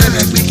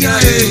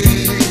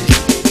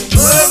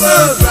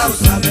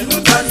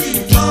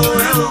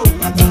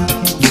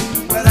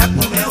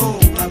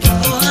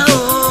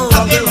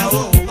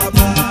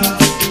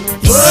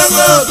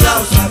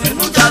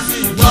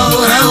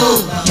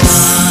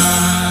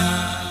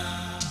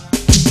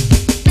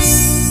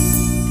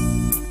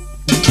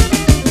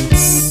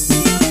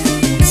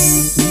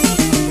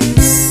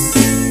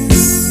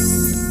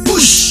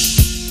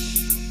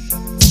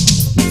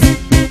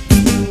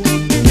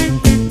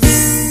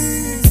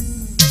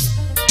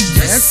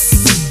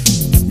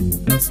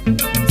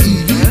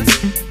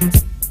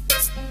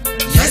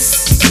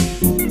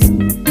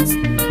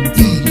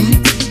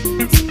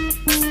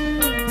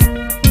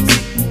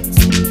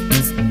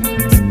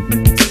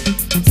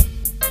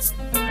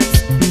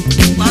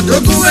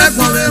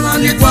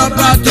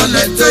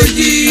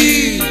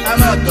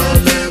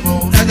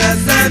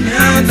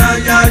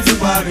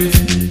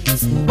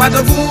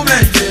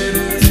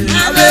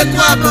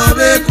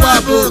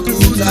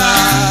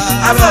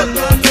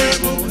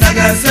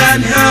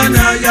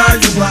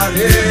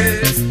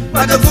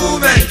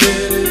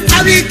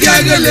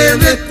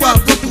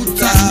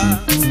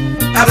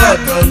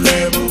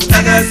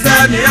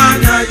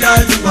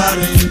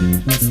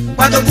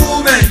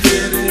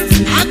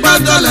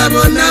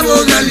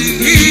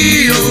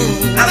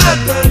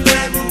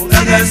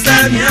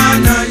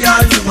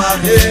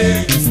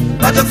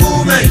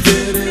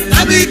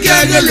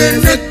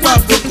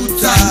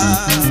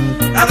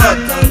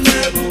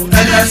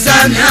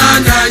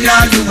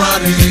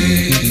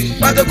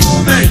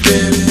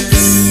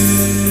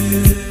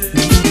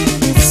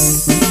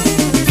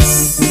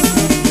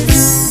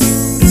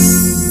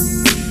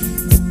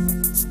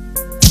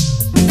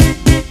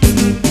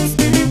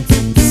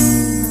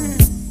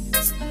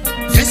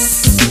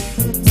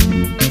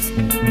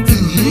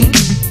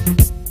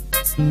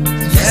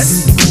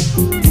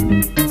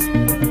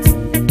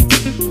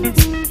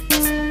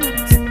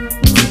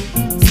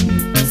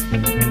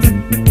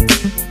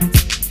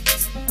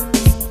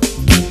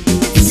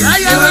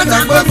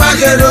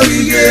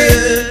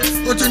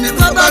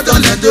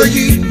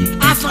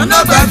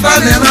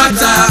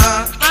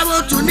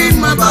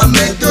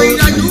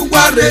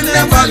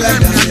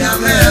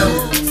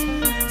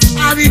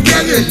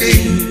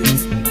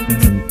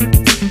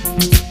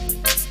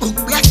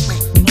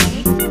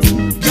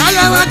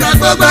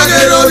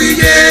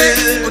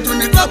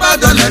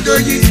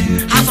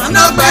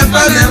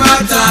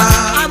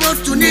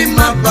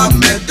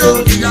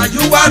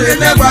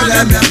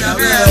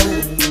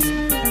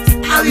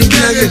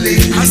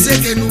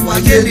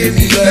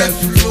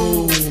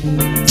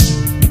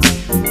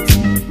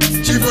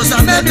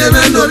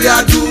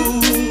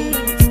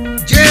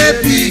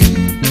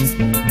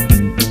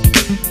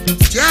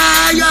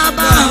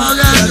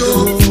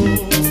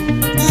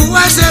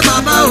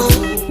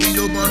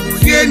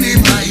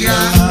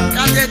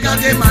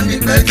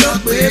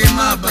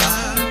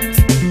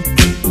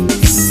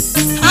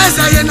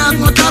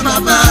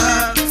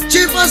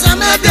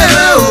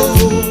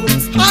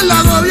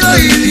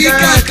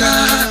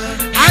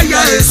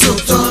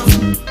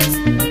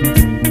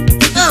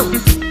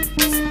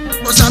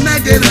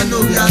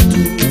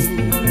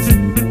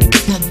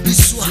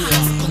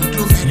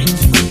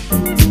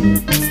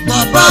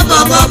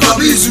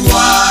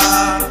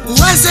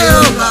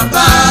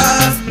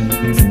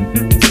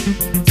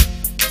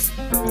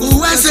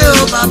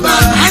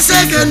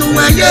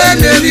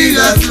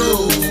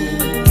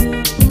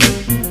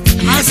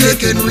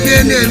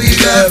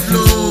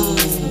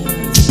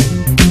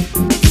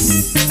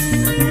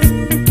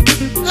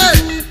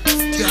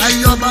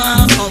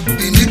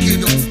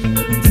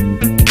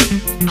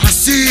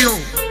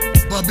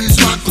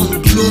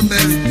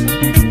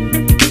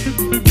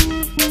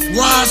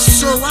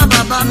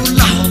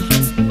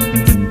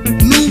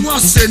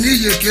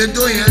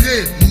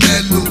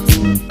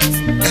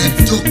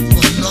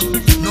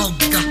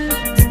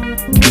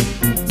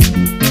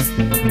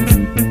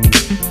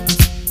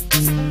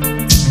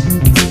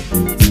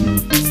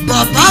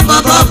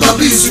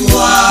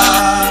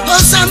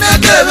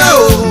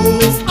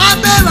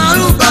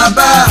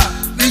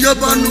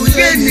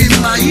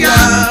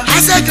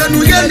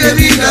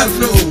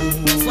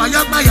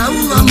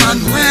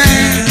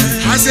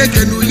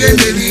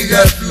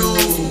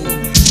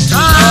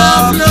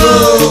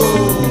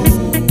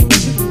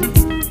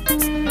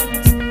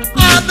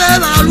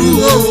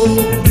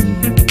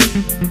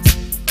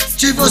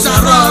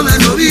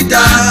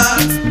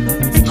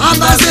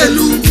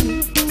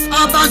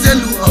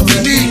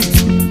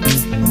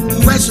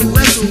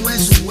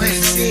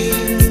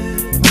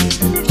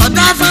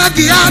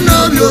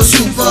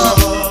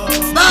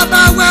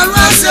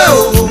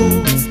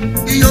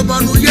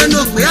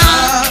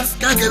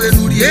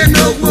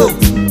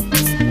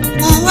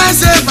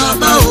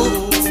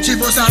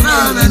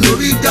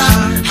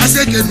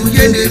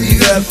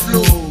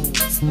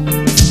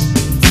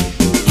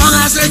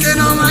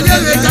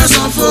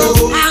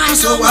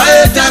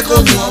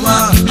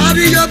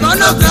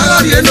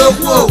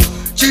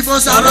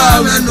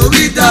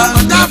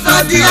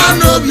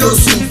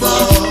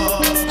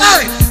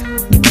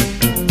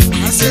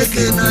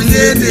 aseke na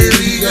yene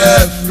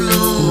river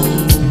flow.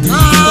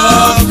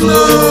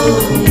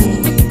 Flow.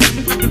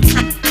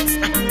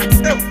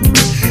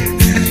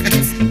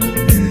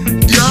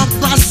 The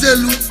upper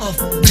cell of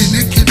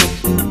Benin Kingdom,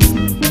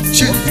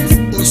 Chief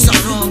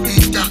Osaro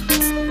Ida,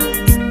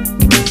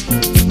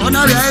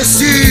 Honorary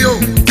CEO,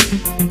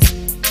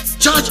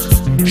 Church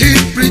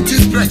Hill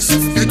Printing Press,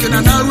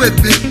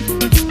 NOWAMAGBE,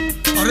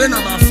 Ore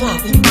number 4,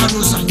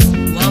 Uparosa,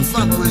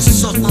 Wafa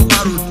Boisi of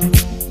Mambaro.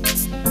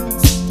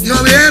 Your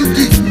MD,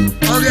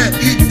 Ore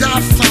Ida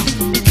Farm,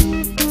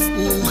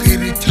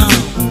 Ohiri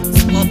Town,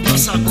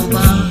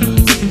 Opasagoba,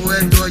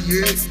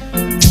 Oedoye.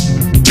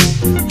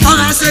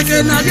 Ora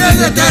seke na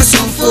yele te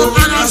sonfo,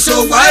 ara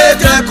so wa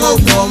ete ko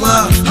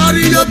foma.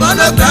 Ari yo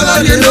bana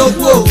pera le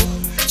lowo.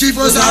 Chief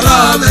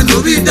Osaro me no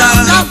vida,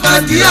 na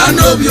pati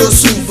anobi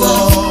osubo.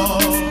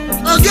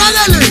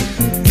 Ogelele,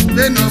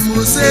 le no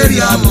mo seri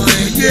amo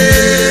eye.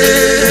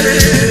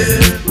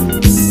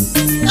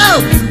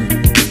 Oh,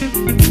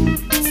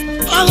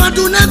 awa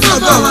tu ne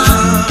baba wa,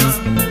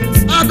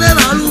 abe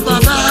balu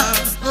baba,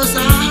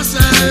 osa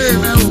se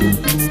me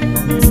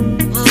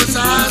o,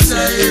 osa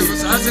se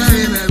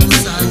me.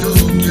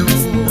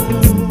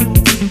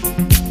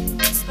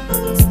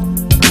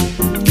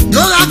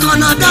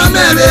 Konoda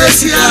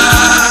meresia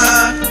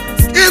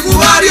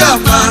iguwari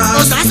opa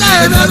osase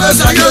emelo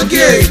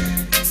sayoke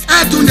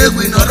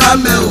etunegwe nora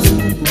me o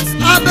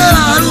abe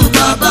aru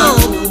baba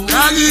o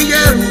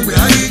agige bugbe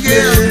agige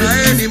ọgbà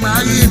eni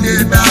mari ne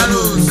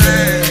daro se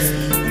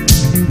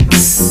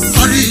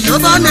ori yo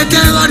bane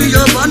te ori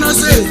yo bono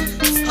se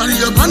ori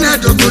yo bane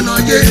dogono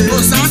ye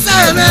osase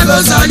emelo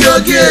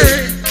sayoke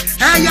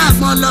eya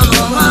pon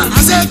loro wa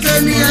aseke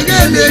ni ege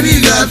ne mi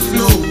ga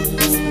flow.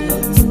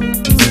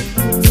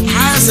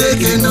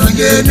 Aseke no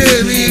yene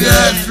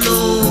river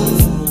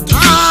flow,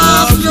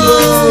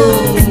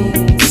 flow.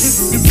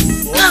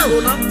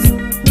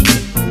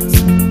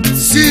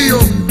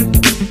 CEO,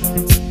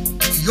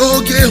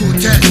 Yoge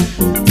Hotel,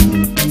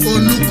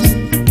 Oluku.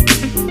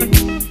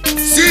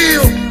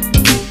 CEO,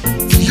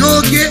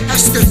 Yoge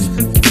Estate,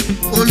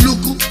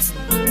 Oluku.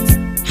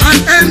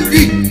 And MD,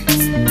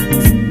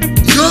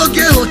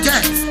 Yoge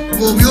Hotel,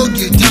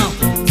 Yoge Town.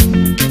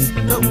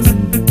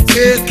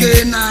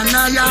 Eke na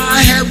ya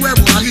hewe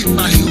wari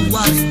pahi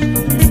wari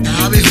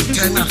abe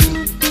hutena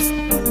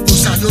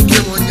usayoge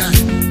monya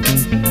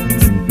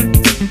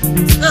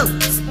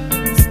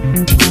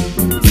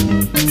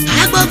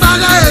agbo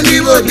baga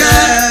eni boge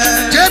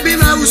jebi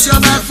ma usho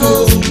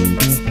bafo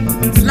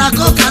la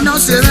coca no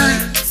se ve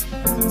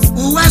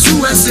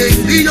uwesu wese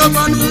biyo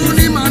bonu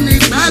ni mani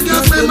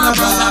gbago pe ma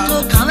ba la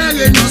coca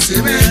wele no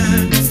se ve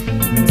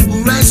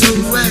uwesu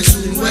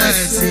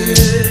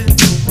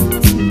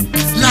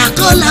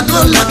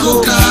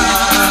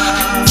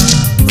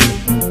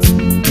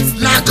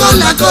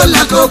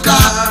La coca,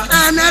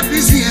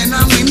 NPC and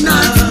Amina.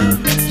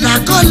 La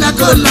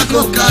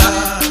coca,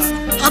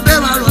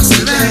 Abema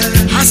Roseve,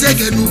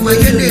 Haseke Nuwe,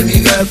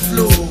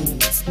 flow.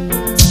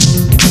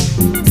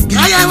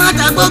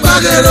 Kayamata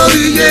Bobagero,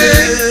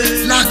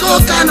 La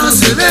coca no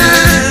se ve.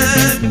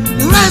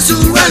 Resu,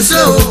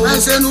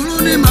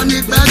 Senuruni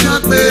Mani Baga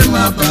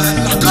Pemaba.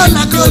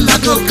 La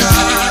coca,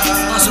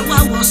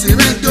 Asowa was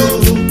evento.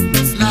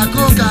 La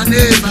coca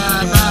ne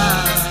baba.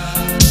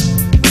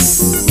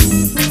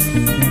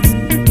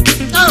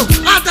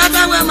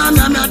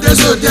 Mamma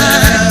desote,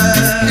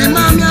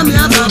 Imamia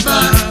mia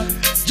baba,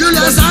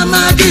 Julius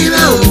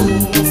Amadime o,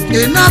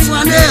 enough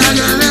one day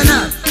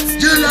agavena,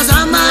 Julius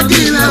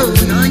Amadime o,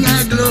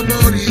 young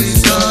global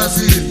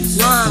resources,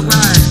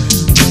 worldwide.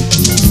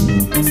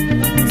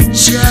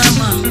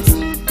 Chairman,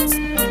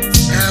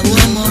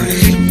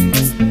 Ewomori,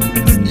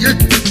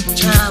 youth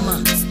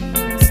chairman.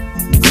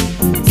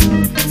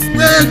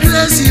 Well,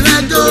 Gracie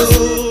Vento,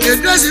 a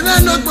Gracie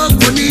Vento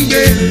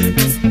Boniye,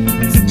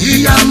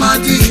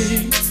 Iyamati.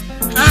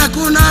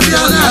 Akuna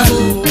biara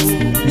o,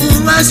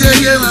 uwase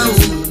yewa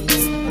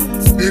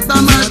o,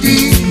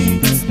 bipamadi,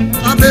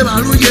 abe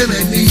balu ye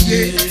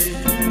meniye.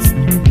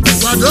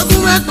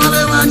 Wadoku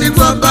ekpare wani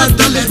kwa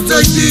batole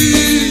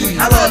toji.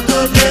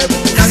 Abotole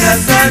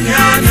kagese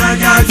nyanya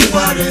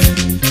nyajuware,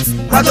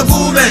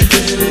 wadoku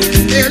mekere.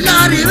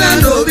 Elari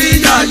weno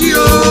biya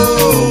yo.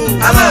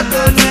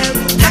 Abotole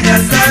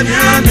kagese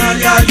nyanya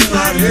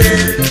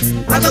nyajuware,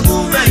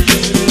 wadoku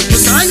mekere.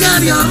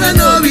 Usanyari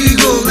weno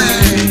bigo me.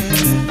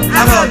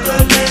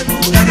 Abotole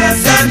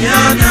kagese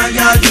nyanya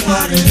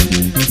nyajuware,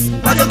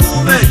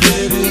 wadoku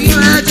mekere.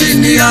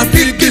 Imagine ya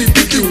piki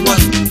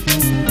one.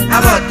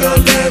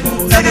 Abotole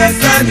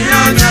kagese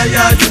nyanya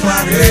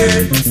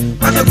nyajuware,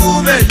 wadoku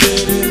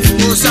mekere.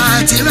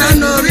 Society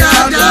weno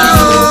biada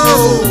o.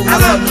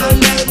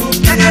 Abotole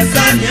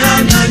kagese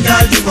nyanya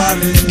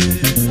nyajuware,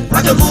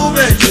 wadoku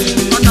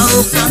mekere. Ona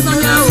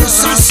okana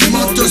osasi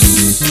motos.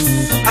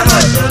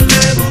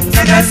 Abotole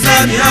kagese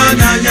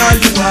nyanya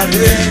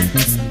nyajuware,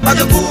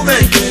 wadoku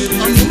mekere.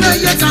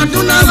 Omumeye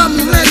Kaduna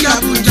omumeye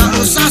Abuja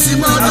osasi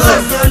motos.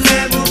 Abotole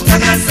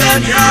kagese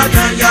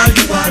nyanya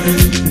nyajuware,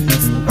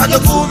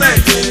 wadoku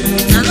mekere.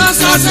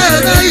 Nagasa se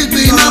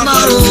igbi na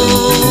baro.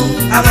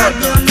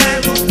 Abotole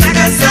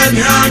kagese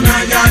sani ana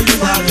ya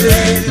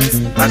yuare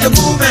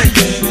Patokume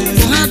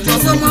Muhato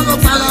bomo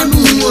para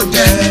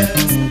nuote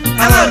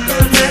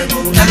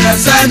Alotolemu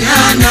Sani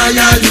ana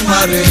ya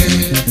yuare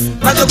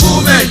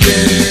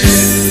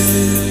Patokume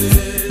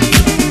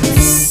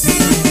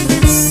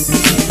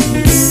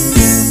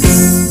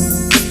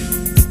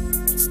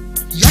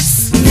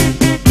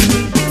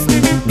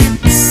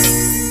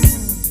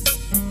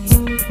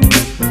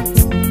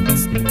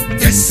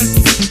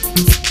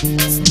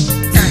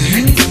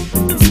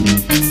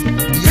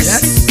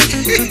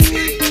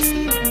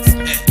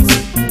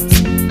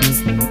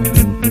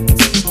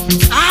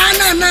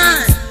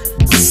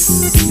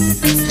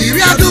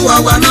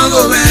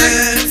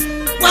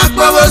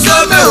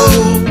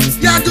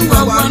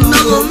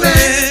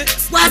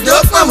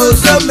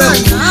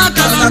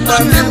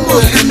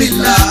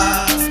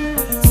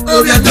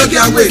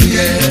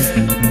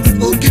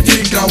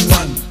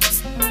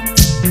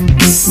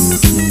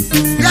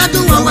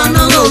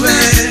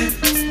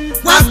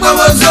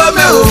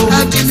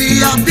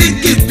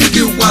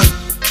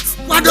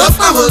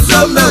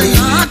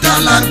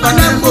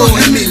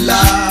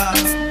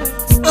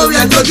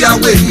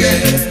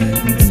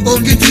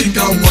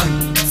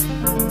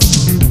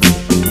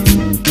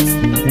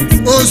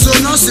Ozo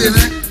no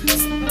sebe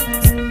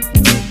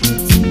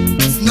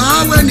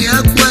na weni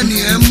ekweni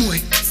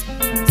emwe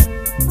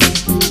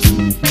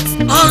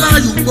Ola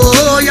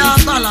yupo ya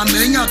bala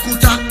menya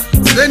kuta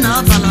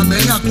Bena bala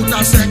menya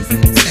kuta se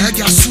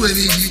Eja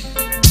sueri yi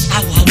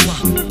Awa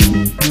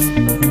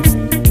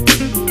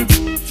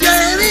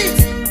Fieri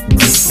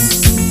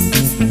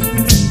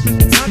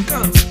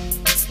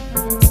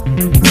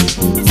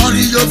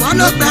Oriyo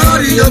bono pe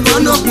oriyo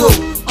bono po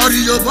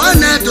Oriyo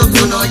bone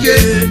toko no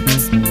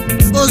ye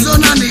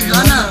Ozona ni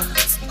Ghana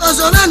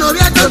Ozona no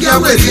bia to bia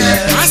werie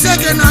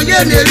Aseke no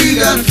ye ne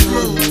riga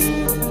flow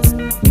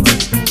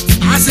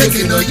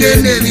Aseke no ye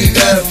ne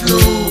riga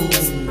flow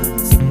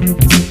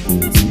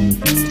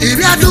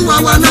Ibi adu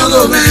wa no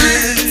go me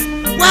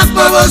Wa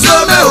po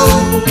zo me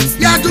o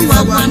Bia du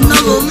wa no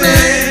go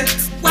me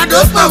Wa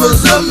do po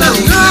zo me o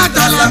Ya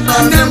tala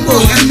pa nembo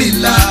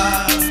emila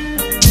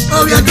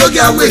O bia to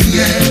bia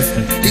werie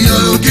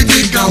Iyo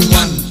gidi ka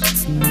one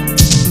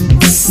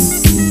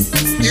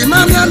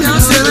Imam ya mi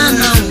asere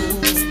na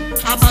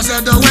o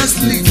Ambassador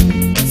Wesley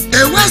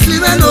Wesley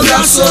me no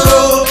ga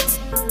soro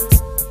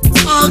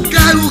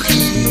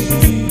Ogaruki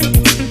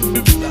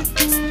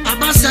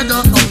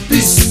Ambassador of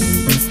peace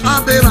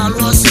Abera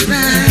lo se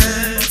me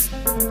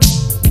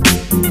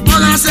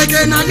Ola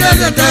seke na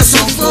yere te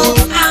sonfo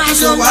Ara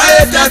so wa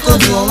ete ko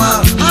mo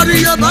wa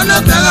Oriyo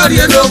bono pe ori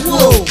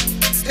eloku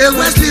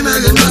Wesley me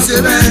no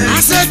se me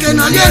Aseke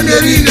na yere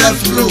ri le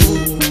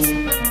flow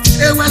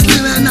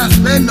Wesley mena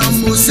mena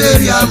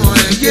museri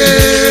amoye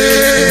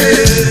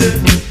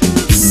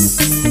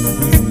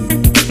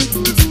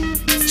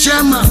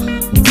Chema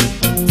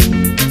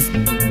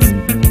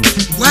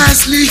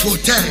Wesley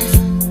Hotel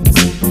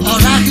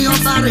Orahi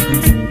obare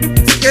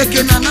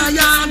Eke nana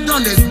ya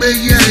dole gbe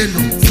ye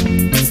no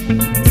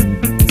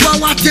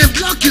Wa te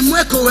block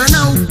mweko we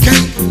na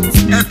uken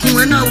Ekun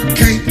we na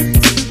uken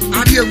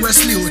Adi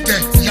Wesley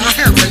Hotel ya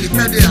he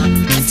Wikipedia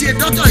Ati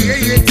doctor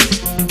yeye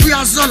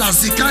Azola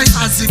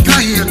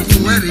azikai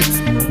ekunwere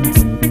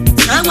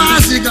Ewa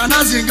aziga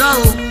na zinga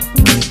o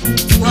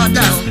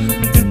Wada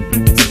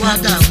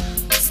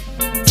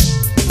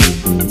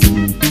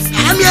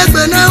Ami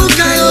egbe na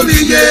uke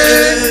obiye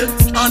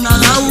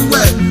Onala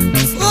uwe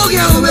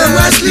Oge uwe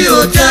Wesley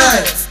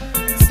Hotel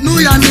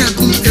Nuya ni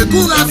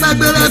ekun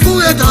rafagbere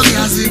kun etori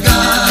aziga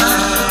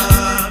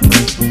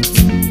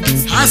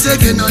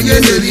Aseke no ye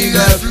ne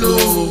riga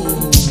flow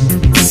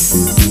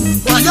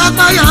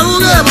Wajapa ya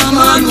uge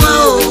mama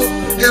nuo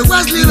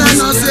Wesley man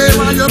no say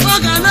why your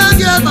boga no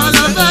give all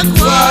of back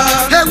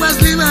wa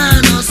Wesley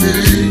man no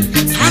say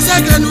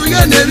Aseke no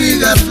ye ne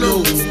riga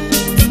flow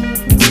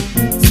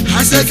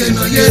Aseke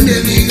no ye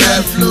ne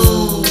riga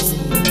flow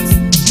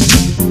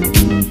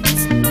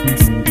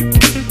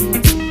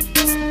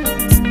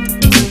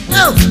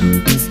Yo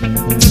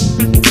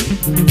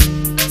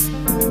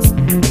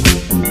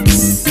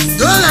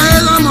Dola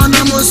elo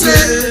mona mo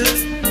say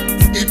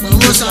Ipo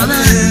mo same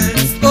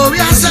Obi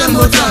ase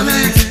mo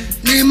tame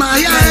Ni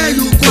maya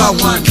elu kwa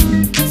one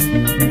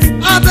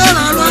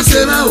Abela lo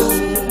se me o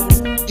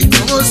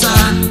Ikosa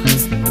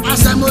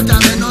Asemota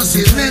me no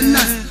se mena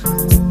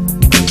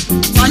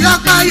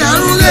Wayapa ya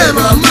uge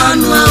ba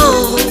manwa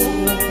o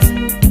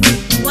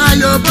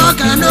Wayobo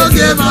ka no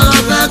ge ba lo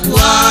fe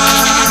kwa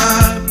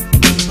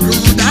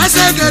Ruda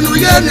se ke nu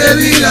ye ne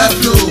ri la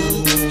flow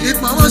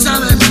Ikosa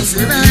me no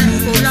se me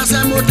O ya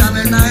asemota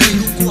me na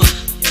elu kwa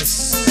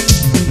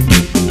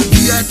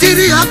Ye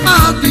tiri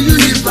apa of the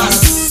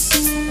universe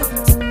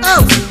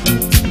Oh,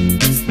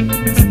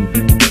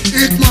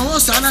 it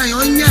was a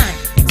young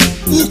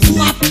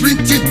Ukua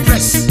printing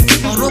press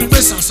or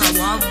Opus as a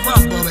Wava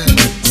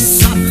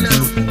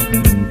Sablero.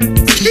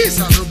 He's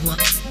a robot.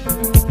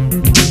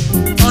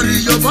 Or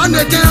your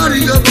bonnet, or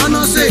your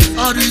bonnet,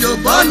 or your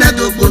bonnet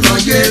of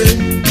Bonoye.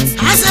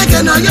 I say,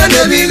 can I get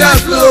a bigger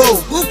flow?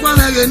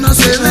 Ukwamere no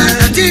say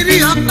the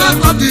theory of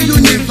the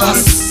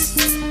universe.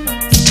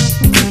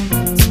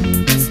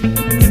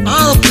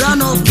 Oh,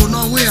 piano go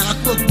no way I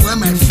cook with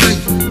my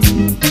friend.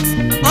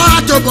 Oh,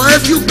 Atobo,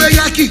 if you pay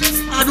yaki,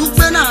 I do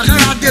pay na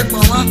I take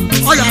mama.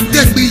 Oh, ya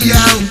take me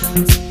out.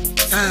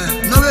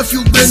 No, if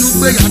you pay no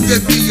pay, I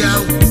take me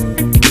out.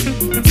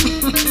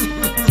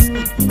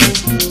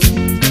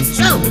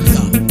 So,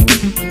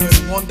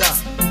 Wonder.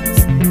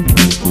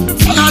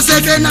 I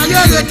say que na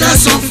ye te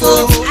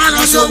sonfo.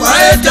 I so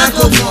why te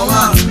ko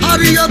mama.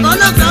 Ari yo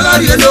bana kala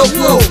ye no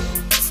wo.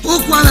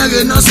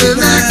 Ukwamere no say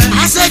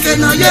I say que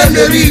na ye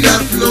ne riga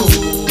flow.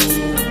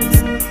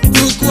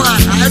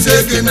 I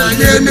say que na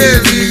ye ne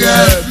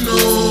riga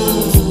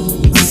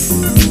flow.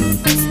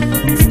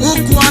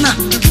 Ukwana,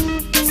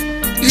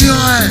 you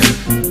are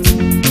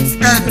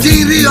a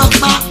theory of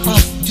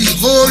the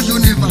whole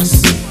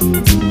universe.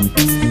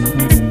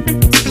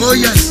 Oh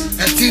yes,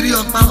 a theory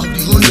of the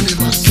whole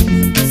universe.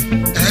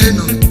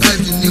 No, that's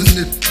the new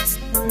name.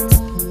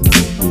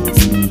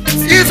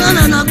 Even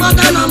an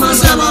abata no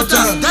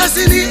masabata,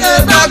 destiny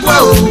e bagwa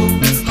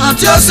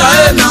until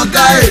say no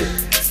guy.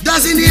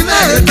 Destiny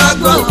e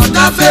bagwa,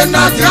 that fe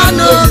na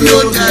tiano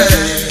yote.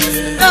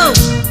 Oh,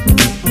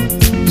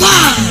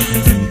 why?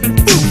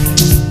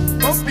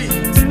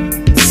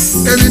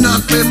 Every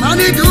knock me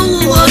money do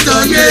what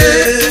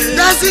ye.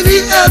 Destiny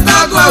e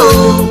bagwa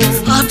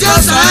until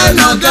say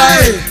no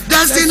guy.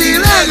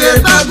 Destiny e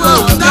bagwa,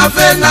 that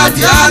fe na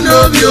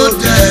tiano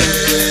yote.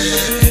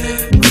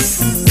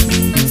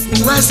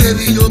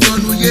 Wesevi yo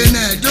bonu ye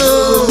nedo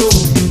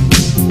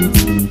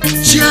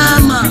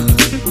Chairman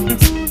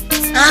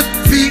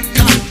FPK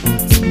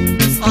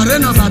Ore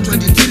number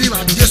 23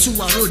 wa Jesu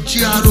waro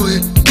GRO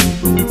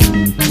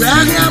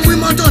Wẹ́rí ẹmú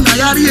mọ́tò náà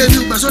yárí èmi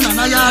Gbẹ̀sọ́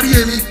náà yárí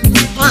èmi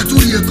Ọ̀ ẹ̀tú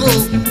rí èkó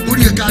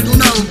orí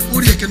Kaduna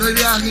orí èkènà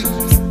ilé àrí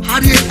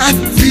Àrí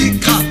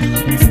FPK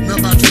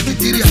number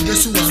 23 wa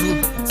Jesu waro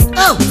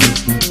Oh,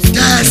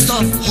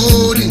 desktop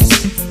holdings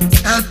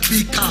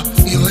FPK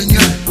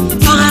ìròyìn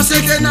I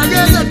say que na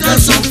ye te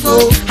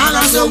sonfo.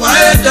 I say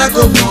why te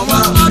go mama.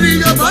 Ari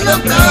yo balo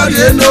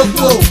kari no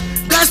go.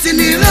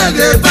 Destiny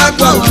rege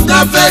bagwa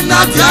wata fe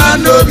na dia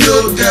no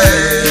bioke.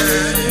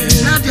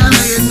 Na dia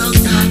me no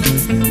ka.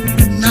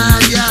 Na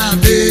dia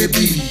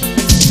baby.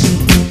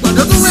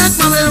 Wado go wek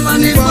ma we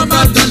mani papa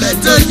to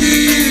let yi.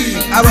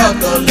 About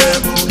the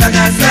level that I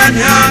said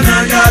na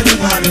ya you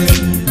want.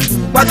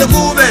 Wado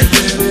go be.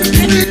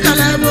 Ni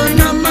talebo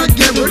na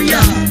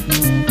mageburia.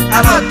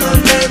 About the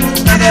level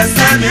that I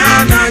said na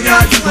ya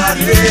you want.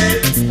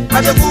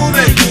 Wado go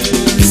be.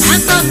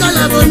 Anta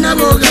talebo na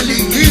bogali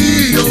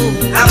yo.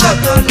 About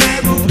the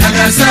level that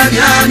I said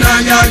na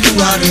ya you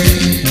want.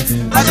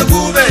 Wado go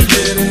be.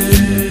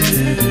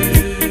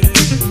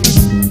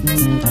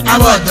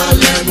 About the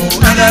level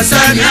that I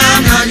said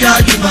na ya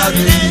you want.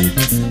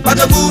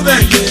 Wado go be.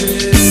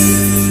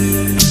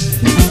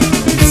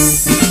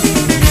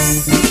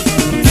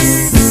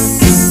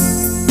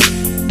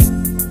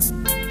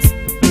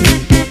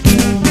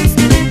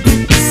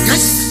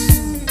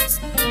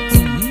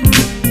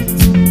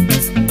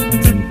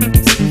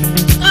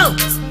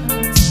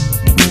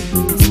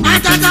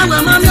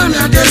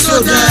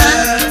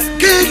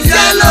 King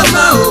Yellow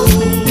Mo,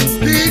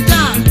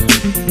 Peter.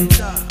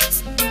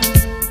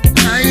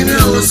 I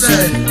know,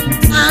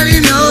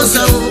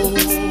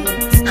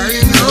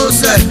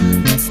 sir.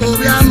 Oh,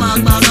 we are my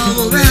brother.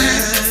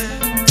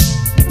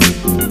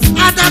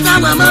 At that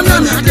time, my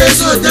mama, they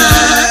so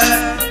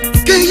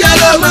there. King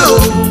Yellow Mo,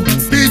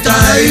 Peter,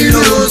 I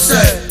know,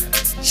 sir.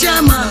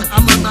 Chairman,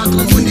 I'm a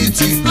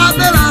community. I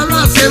better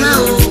not say,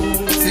 oh,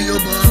 you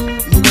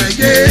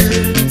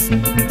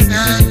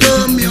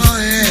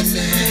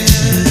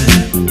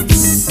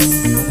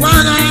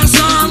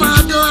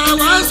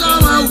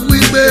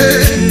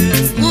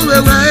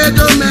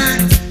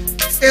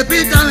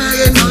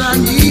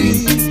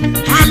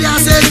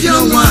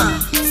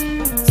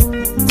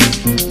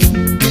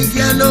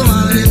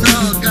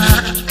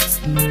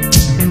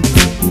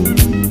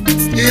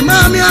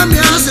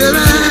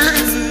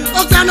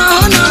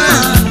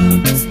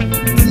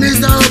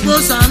Mr.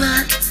 Obosame,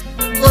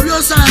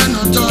 Obiosa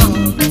no to,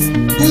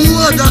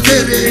 Uwo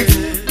dokere.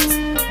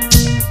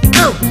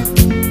 Oh.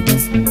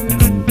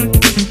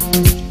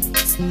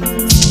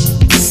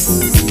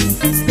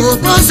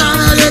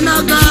 Obosame le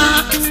naga,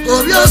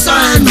 Obiosa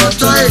no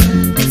to.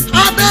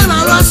 Abe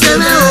maro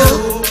seme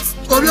o,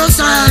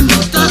 Obiosa no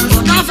to.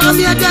 Ota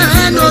famille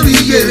de no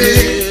biyere.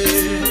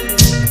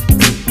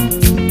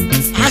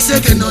 I say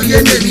que no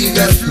ye ne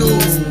bige flow.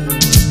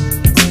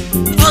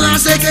 I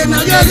say que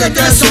na ye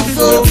te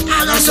sonfo.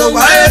 I so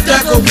why te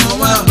ko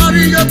mama.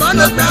 Ari yo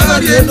bana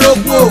kari no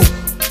go.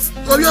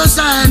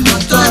 Obiosa no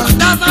to.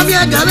 Ota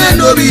famille de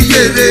no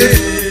biyere.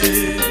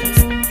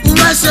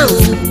 Uwe se o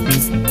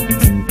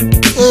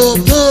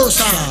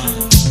Obosa,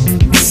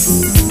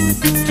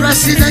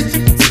 President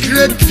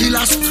Great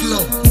Villas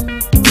Club,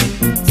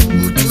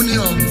 Mutuni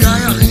of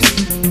Gayari,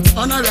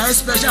 Honorary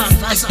Special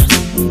Advisor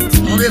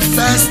of the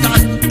First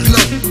Start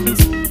Club.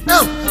 No,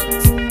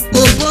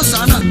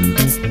 Obosa na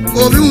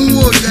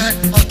Obiunwo de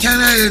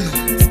Okenayeno.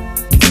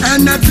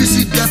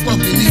 NPC depot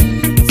bini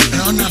e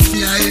ona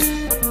fiae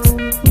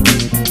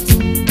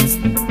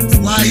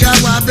wa ya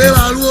wa be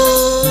wa lu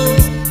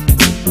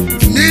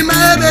ni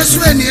ma be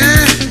sueni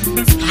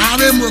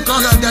ave mo ko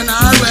ga na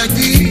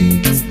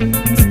awedi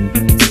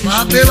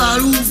wa be wa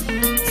lu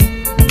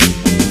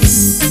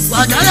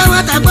wa jaya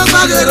wa ta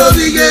gbogbo gero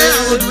biye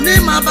odun ni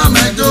ma ba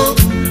medo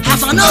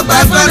afano gba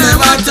fere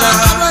wa ta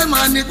ro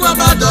ma ni ko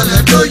ba dole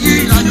to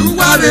yi aju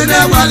wa re ne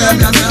wa le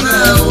mi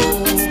amere o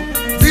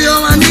bi o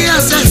ma ni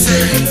asese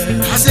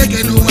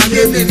aseke no wa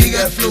de me ni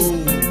ge flow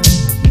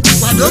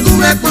wa dogun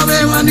we po be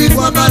wa ni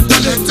ko ba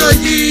dole to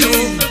yi o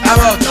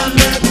abo to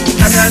le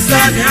ana sa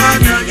ni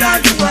ana ya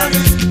ju wa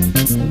re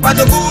wa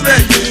dogun me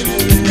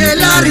e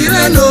la ri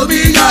re no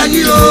bi ya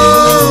yi o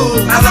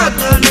abo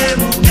to le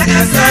ana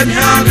sa ni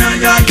ana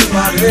ya ju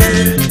wa re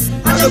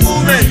wa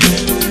dogun me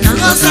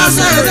no sa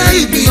se re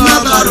ibi ma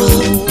baro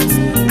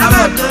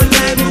abo to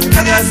le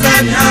ana sa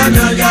ni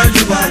ana ya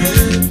ju wa re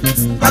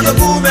wa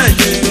dogun me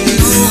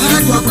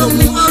o ko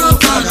mu oro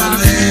pa ga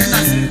me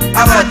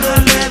abo to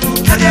le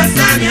ana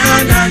sa ni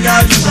ana ya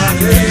ju wa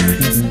re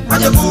wa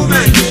dogun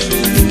me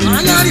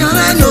anya ri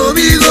re no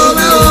bi go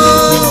me o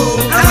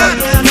abo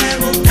to le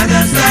ana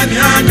sa ni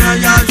ana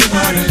ya ju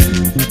wa re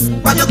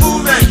wa dogun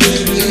me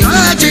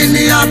ya ji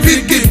ni a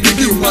big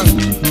wa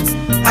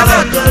abo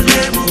to le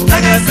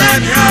ana sa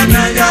ni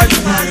ana ya ju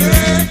wa re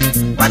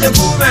wa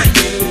dogun me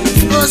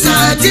o sa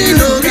ti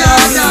no ri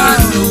ada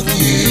no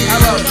ki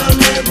abo to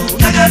le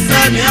ana sa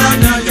ni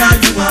ana ya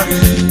ju wa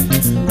re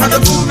wa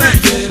dogun me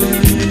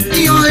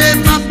yo e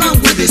papa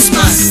with the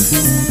smile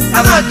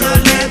abo to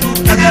le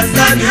ana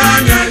sa ni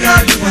ana ya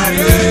ju wa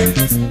re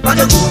wa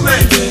dogun me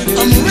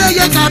omuwe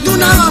ye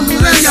kaduna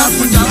omuwe ya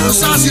fuja o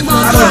sa si mo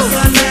abo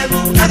to le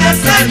ana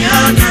sa ni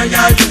ana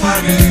ya ju wa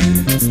re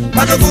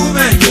wa dogun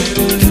me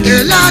e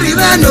la ri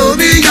re no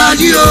bi ya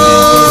ji o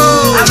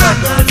abo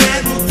to le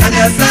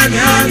ana sa ni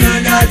ana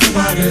ya ju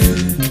wa re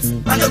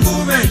wa dogun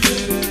me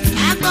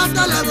agba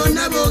tole bo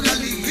ne bo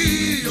gali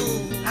o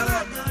abo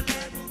to le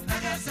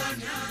ana sa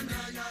ni ana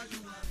ya ju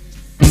wa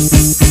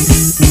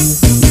re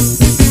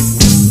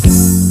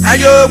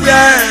ayo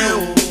gbe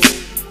o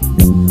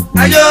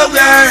ayo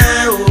gbe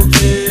o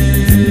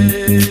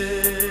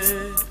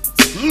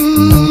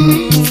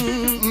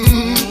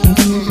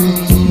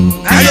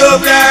ayo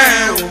gbe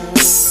o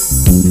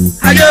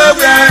ayo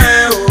gbe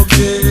o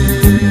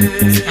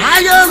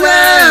ayo we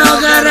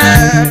ogere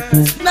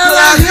na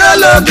wa yo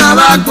lo ka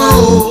ba gbo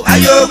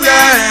ayo gbe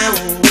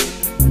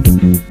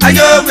o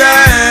ayo gbe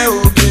o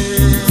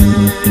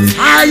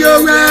ayo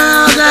we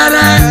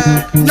ogere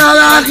na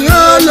wa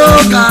yo lo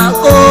ka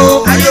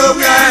o ayo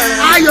gbe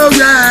ayo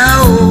we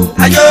o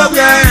ayo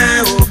gbe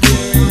o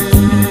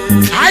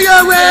ayo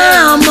we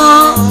ọmọ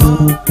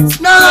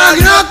na wa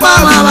yo pa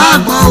wa wa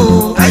gbo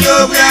o ayo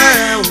gbe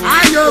o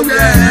ayo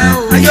we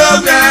o ayo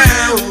gbe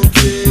o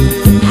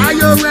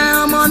ayo we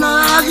ọmọ na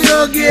wa yo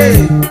ge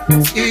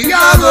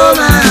iya go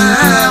me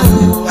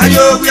o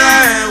ayo gbe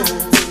o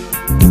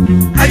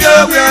ayo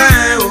gbe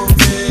o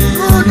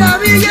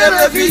Davi ye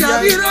me fi ya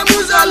bi ra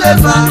musa le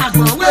fa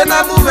agbowe na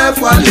mu me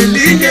fo le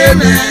li ye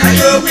me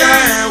ayo gbe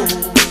o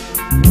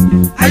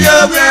ayo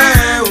gbe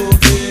o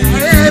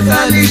e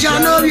Felicia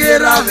no ye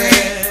ra me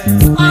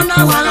ona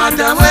wa ga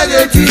da we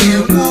ge ti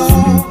ku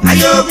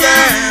ayo gbe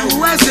o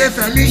we se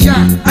Felicia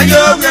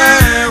ayo gbe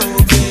o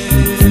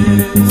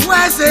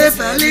we se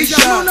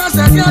Felicia no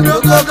se ke do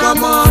go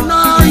como no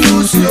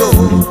use yo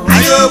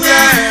ayo gbe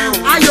o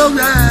ayo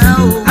me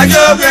o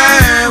ayo gbe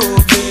o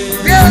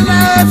ye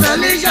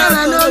Felicia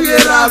no ye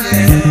ra me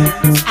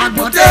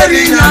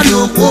agboteri nya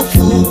do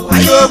kofu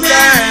ayo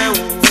gbe o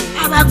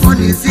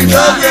abakoni si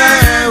ayo gbe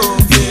o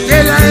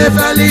Ega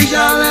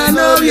Felicia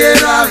no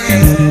viera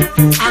bien,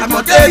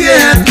 amoterie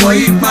po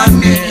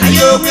ipane.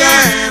 ayo gbe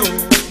o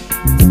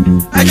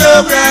ayo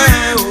gbe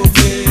o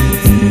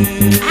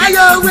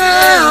Ayo we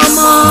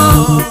ọmọ,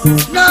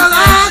 no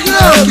la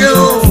yo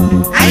o.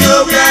 ayo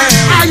gbe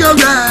Ayo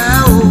we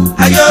o,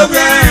 ayo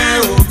gbe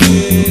o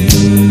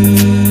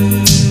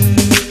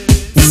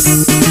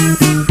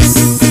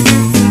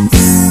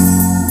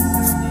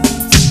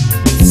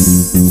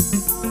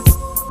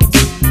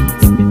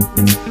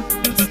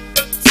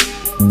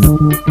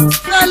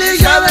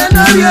Felicia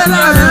no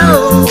viera bien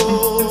o.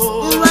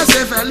 Uwe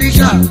se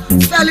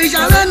Felicia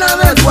no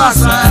me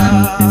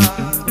guasa.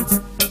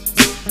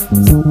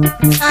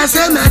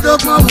 Ese me do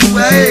pon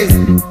we.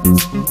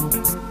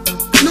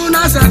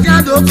 Nuna se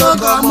ke do ko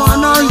como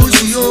no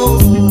yusi o.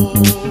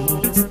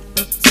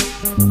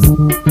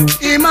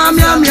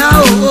 Imam ya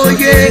o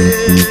oye.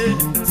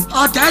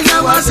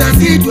 Otaja wa se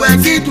ki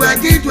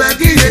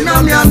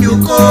na mi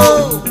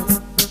amyuko.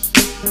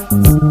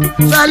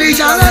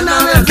 Felicia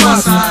na me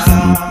guasa.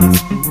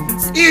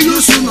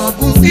 Iyo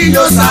sunogun,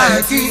 iyo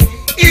saeti,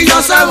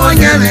 iyo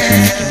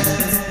sawonyeme.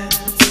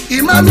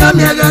 Imam ya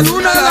miega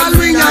nuna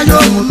galuinya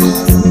yomunu.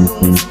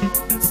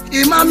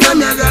 Imam ya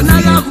miega na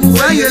ya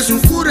kuwe Yesu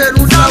kure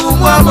nuda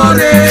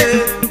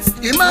umwamore.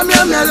 Imam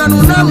ya miega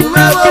nuna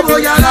mumewo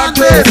boya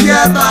gakwe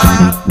fieba.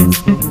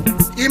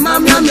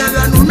 Imam ya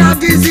miega nuna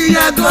gizi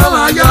ya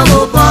goma ya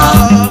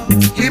moba.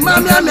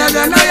 Imamia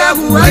megana ya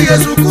huwa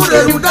Yesu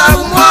kure ruda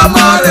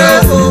umomore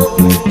o.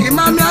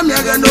 Imamia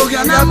megana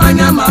ogana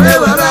manya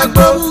mawewe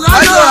wekbo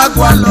ugayo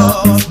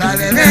akwalo.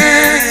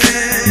 Balene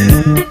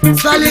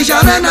Felicia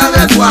vena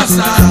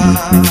wekwasa.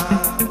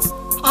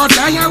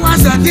 Otanya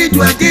wasa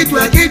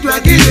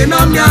titwe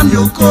no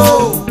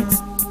miamyoko.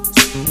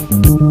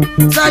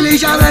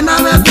 Felicia vena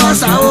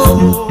wekwasa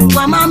o.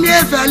 Kwa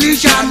mamie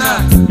Felicia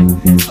na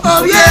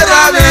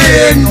Obiera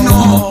ve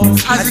no,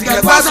 así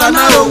que pasa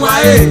na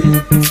owae.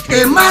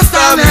 E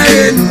master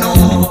ve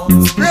no,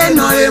 ve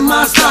no e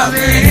master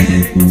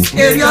ve.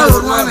 Eria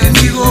orwa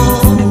bendigo.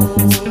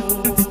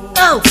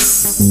 Oh,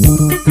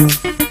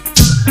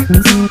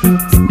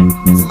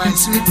 my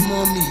sweet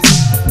mommy.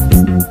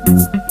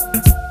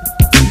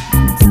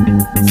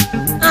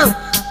 Oh,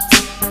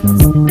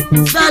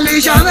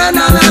 Felicia ve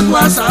na ve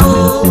kwasa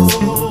o.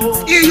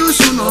 Iyo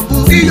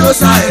sunobu, iyo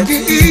saedi,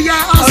 iya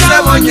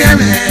ose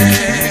wonyeme.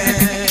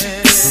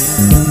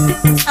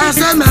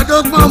 Ase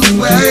medokmo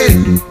mwe.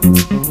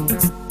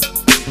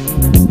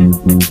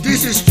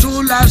 This is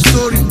true life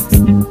story.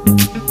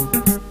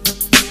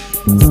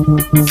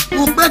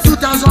 Ukbe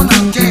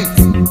 2010.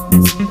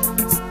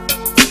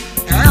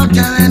 Eyo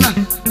kenena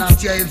na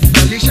tia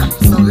Felicia.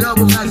 No we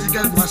obo kazike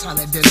kwasa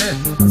medele.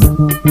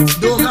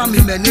 Doha mi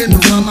menenu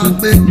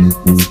NOWAMAGBE.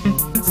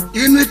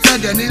 Inu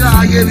tede ni la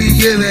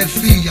ayewi yewe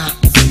fiya.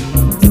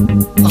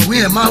 Awi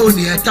ema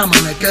oni eta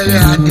manekere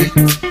ade.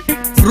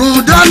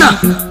 Rudona.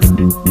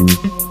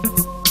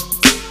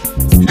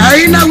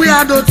 Aina we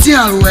adoti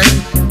anwe.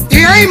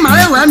 Iye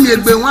imare we mi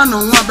egbe wan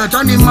on wan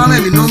beto ni mama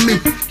mi no mi.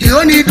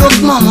 Iyo ni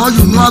dokmo won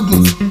yu nu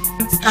agbon.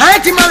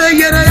 Ti mare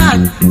yere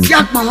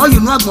ya pon won yu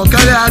nu agbon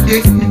kere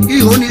ade.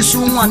 Iyo ni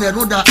sun wan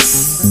eruda.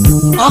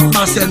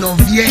 Opase no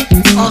vie,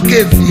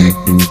 okevie.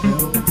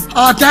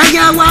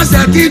 Otanya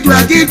wasa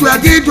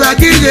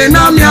titwe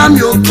na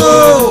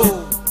miamyoko.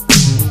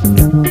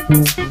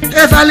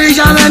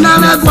 Felicia vena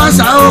me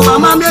kwasa o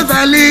mama me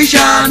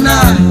Felicia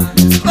na.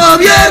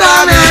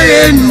 Obiera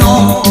me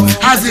no,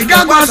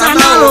 asika kwasa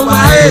na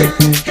owae.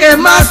 E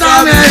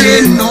master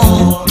me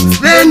no,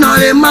 ve no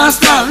e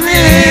master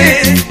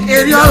me.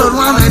 Eri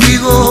orwa me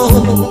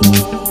digo.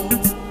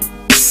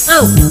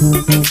 Oh,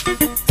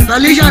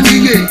 Felicia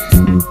nige.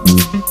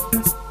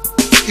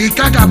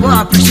 Ikakabo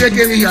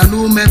appreciate me ya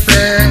nu me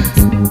fe.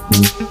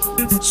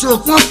 So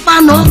kon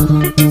pano,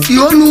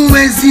 ionu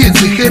wezi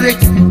ekekere.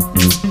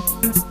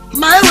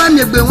 Maewa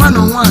megbe wan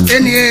on wan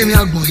eni emi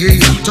agbon ye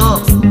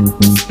yato.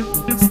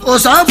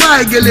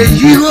 Osaba egele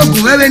yi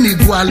ogun wewe ni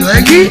gualo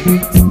eyi.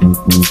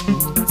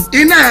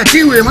 Ina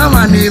ti we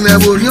mama ni me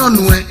bori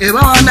onu e ba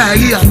wa na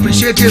yi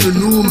appreciate me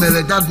nu me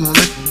le dagun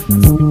me.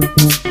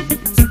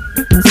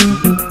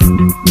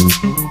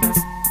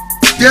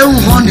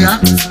 Deun honia.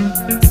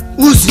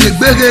 Usi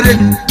egbegere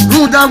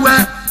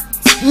rudawe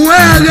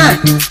were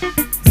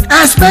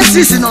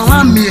expenses no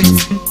wan mi.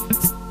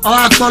 O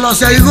akpolo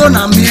se iro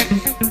na mi.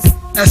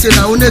 Ese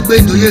na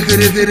onegbe ndo ye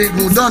kere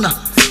rudona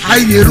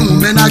ayi ru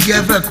me na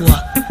gefe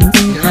kwa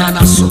ya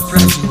na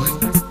surprise we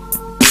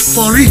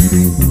for it.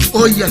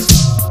 Oh yes,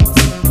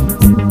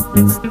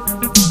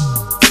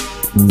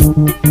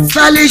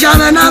 Felicia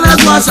me na me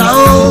kwasa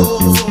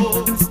o.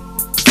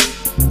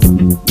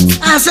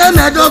 Ase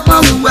me do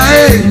pa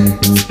we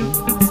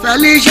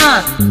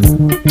Felicia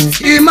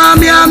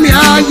imamia mi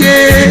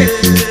aye.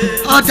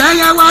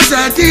 Otanya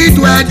wasa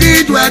titwe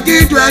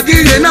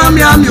na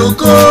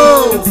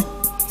miamyoko.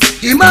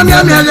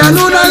 Imamia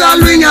meganu na la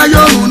luinya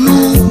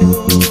yorunu.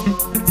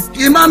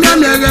 Imamia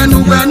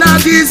meganu na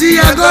disi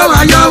ego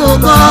ayo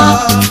obo.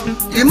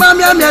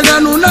 Imamia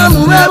meganu na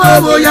muwe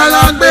bobo ya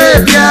la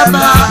gbe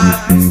bieba.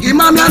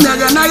 Imamia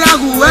megana ya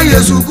guwe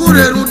Yesu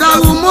kure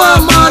ruda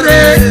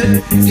umomore.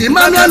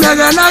 Imamia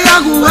megana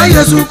ya guwe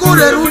Yesu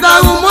kure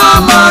ruda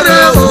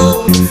umomore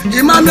o.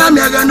 Imamia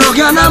megano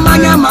kana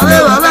manya mawe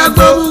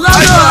wekbo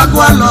ugayo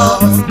akwalo.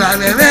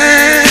 Bebebe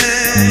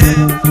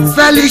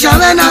Felicia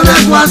vena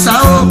me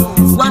kwasa o.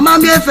 Kwa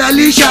mamie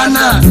Felicia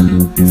na.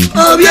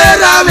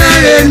 Obiera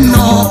me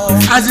no,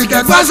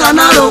 asike kwasa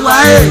na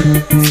rowae.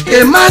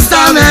 E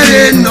master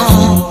me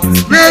no,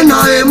 me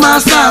no e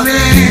master me.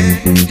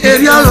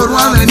 Eri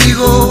olorwa me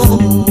nigo.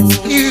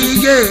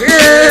 Iye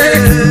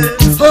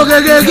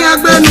ogege ki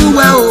agbenu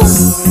we o.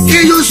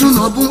 Iyo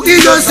sunobu,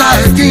 iyo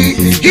saeti.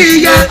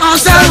 Iye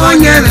ose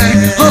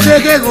wonyeme.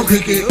 Ogege ku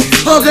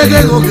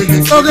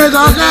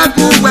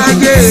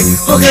weye.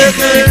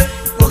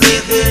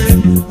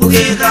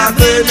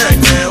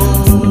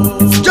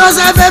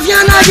 Joseph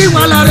Fiana di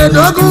walare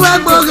dogun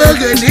egbo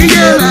gege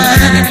niye me.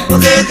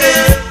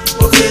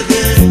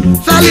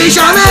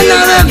 Felicia me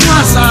na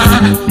kwasa.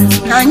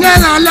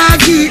 Anyela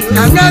lagi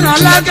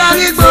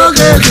ni gbo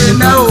gege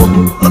na o.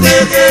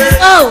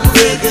 Oh.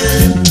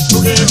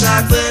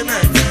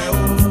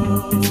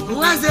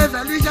 What's the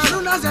Felicia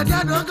Luna said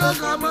ya don't go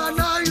come on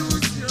no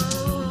use you.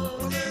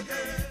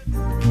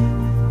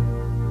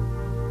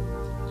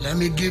 Let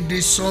me give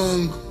this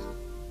song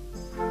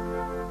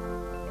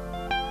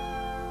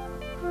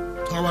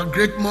to our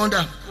great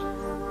mother,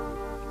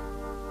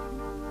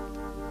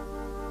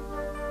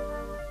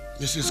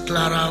 Mrs.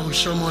 Clara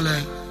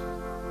Oshomole,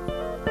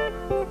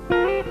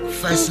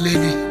 First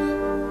Lady,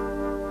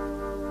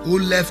 who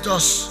left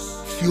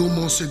us a few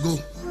months ago.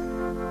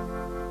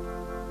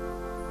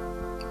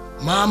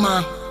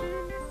 Mama,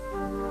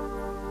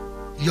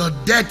 your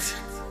death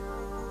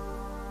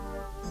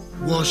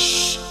was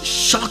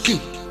shocking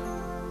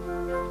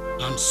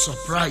and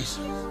surprise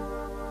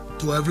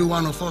to every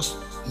one of us,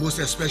 most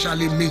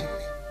especially me.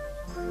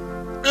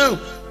 Oh,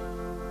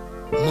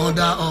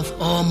 mother of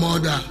all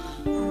mother,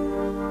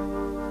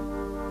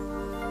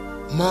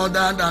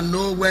 mother that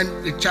know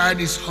when the child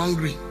is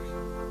hungry.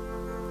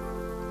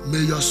 May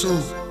your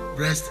soul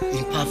rest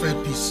in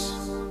perfect peace.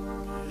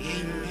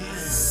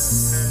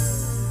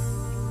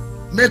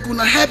 Make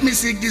una help me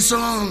sing this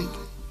song.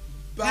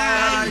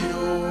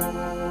 Bayo,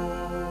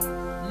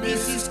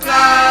 Mrs.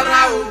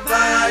 Clara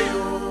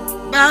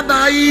Obayo,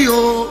 Baba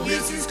yo,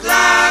 Mrs.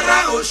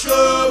 Clara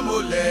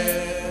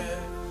Oshomole.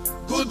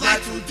 Goodbye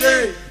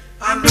today,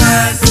 I'm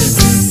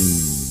resting.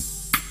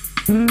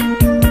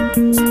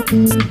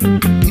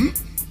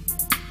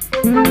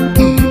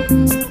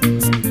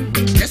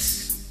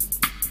 Yes.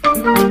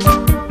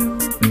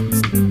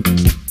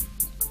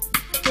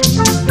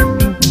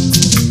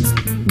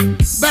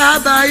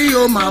 Baba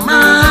yo, mama.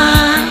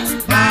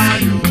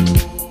 Bayo,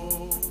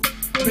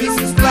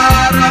 Mrs.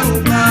 Clara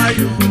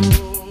Obayo,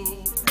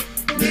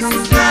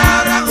 Mrs.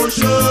 Clara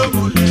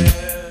Oshomole.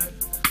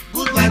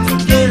 Goodbye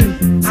today,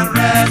 I'm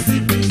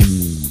resting.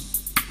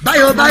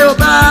 Bayo, bayo,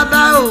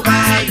 baba yo.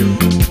 Bayo,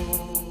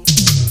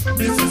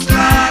 Mrs.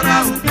 Clara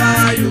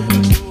Obayo,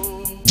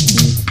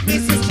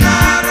 Mrs.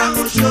 Clara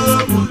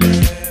Oshomole.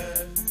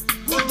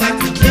 Goodbye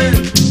today,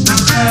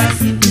 I'm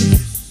resting.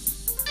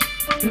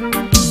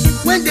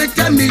 When they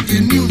tell me the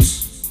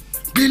news,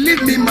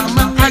 believe me,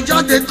 mama, I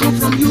just dey come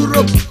from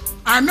Europe.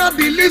 I no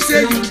believe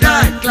say you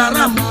die,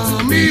 Clara,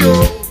 mommy,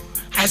 oh.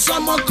 I saw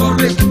more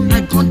courage,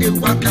 I come dey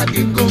waka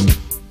dey go.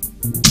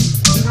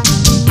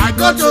 I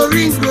go to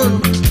Ring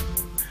Road,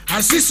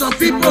 I see some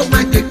people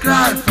when they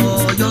cry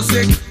for your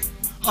sake.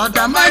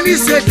 Other money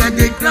say that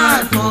they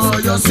cry for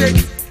your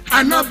sake.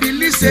 I no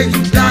believe say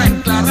you die,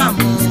 Clara,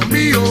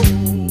 mommy, oh.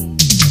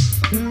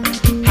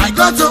 I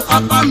go to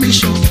Upper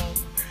Mission,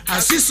 I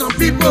see some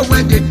people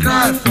when they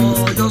cry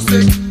for your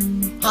sake.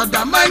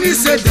 Other money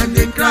say that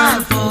they cry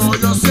for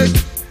your sake.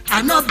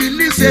 I no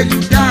believe say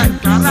you die,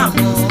 Clara,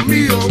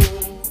 mommy, oh.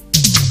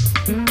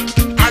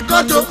 I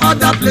go to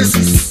other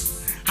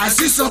places, I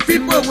see some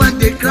people when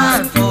they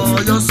cry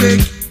for your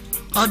sake.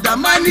 Other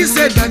money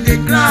say that they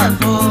cry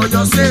for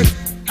your sake.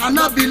 I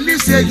no believe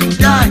say you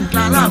die,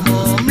 Clara,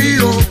 mommy,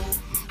 oh.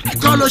 I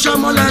call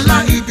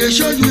Oshomolela, if they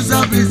show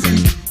user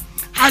busy.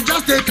 I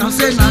just take and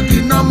say na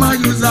the normal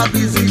user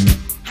busy.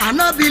 I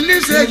no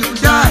believe say you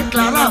die,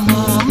 Clara,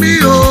 mommy,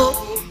 oh.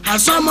 I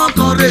saw more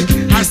courage,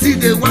 I see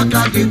the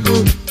waka dey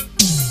go.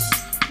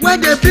 When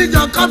they bring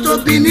your cup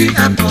to Benin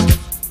Airport,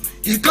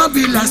 it can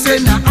be like say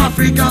na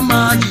African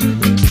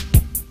magic.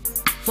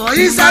 For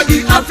inside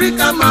the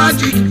African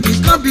magic,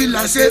 it can be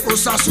like say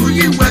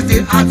Osasuyi when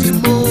they act the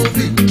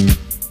movie.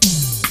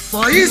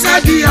 For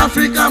inside the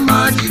African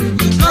magic,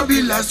 it can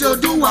be like say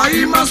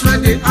Oduwayimas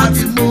when they act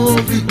the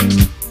movie.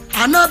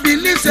 I no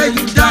believe say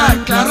you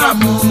die, Clara,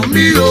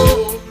 mommy,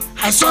 oh.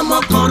 I saw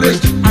more courage,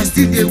 I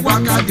still dey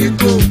waka dey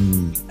go.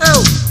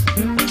 Oh,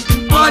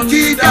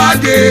 party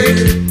that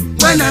day,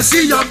 when I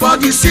see your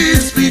body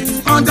 6 feet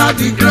under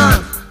the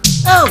ground.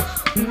 Oh,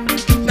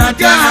 that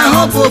day I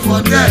hope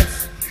for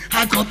death.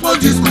 I compose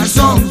this my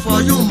song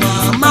for you,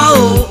 mama,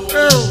 oh.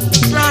 Oh,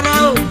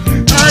 Clara, oh,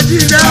 party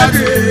that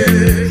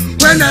day,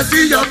 when I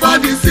see your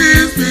body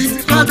 6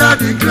 feet under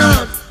the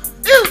ground.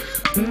 Oh,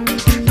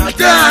 that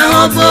day I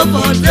hope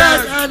for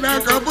death, and I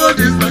compose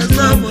this my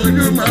song for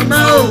you,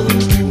 mama, oh.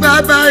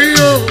 Bye bye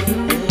yo,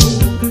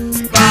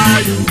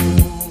 Bayo,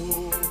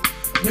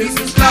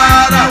 Mrs.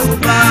 Clara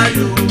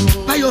Obayo,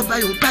 bayo,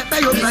 bayo,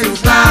 bayo, bayo,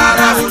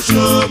 Clara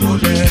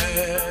Oshomole.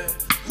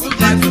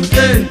 Goodbye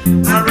today,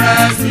 and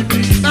rest in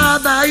peace. bye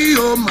bye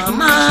yo,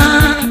 mama.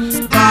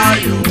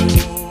 Bayo,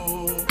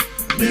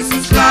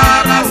 Mrs.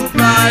 Clara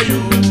Obayo,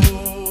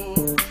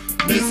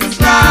 Mrs.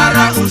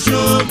 Clara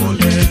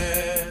Oshomole.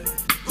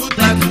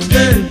 Goodbye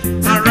today,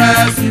 and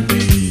rest in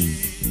peace.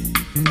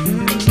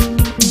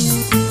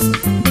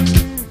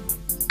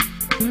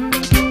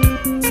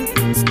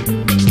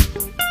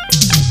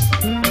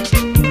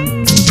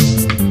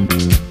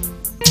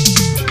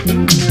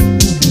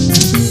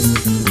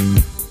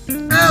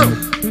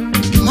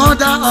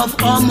 Mother of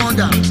all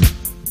mother,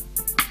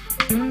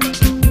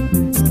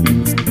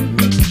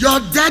 your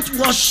death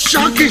was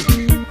shocking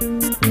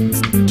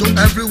to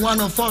every one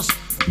of us.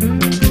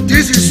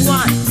 This is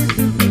why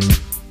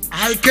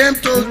I came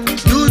to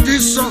do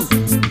this song,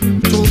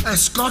 to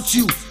escort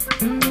you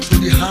to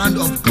the hand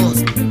of God.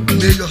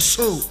 May your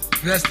soul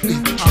rest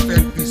in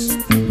perfect peace.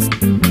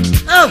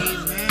 Oh,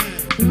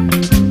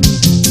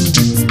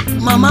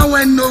 mama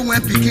when no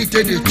when pikin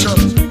take the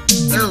church.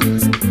 Oh,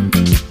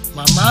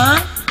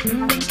 mama.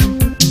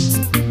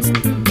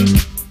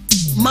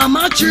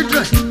 Mama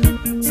children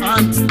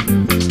and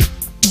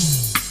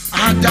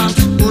Adam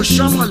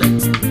Oshomole.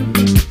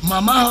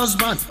 mama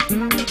husband.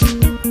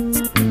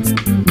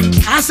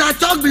 As I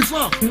talked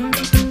before,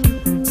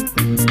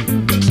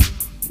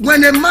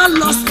 when a man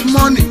lost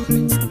money,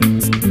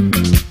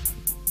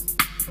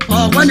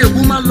 or when a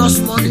woman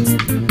lost money,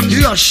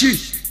 he or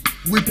she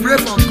will pray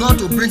for God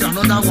to bring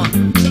another one.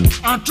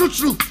 And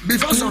true,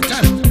 before some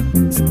time,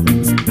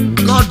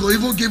 God will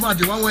even give her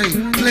the one way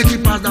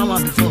plenty past that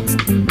one before.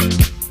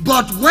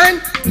 But when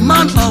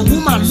man or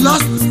woman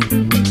lost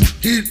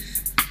his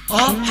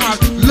or her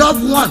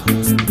loved one,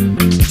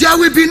 there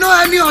will be no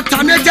any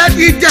alternative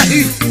either.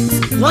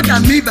 What I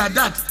mean by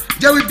that,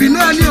 there will be no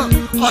any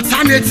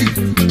alternative.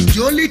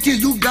 The only thing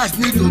you guys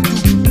need to do,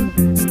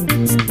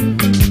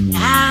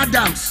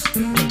 Adams,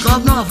 the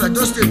governor of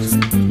Edo State,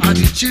 and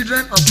the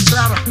children of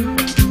Clara,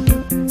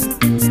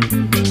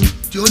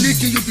 the only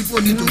thing you people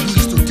need to do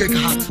is to take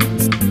heart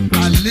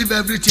and leave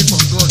everything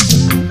for God.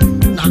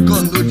 Now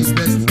God know the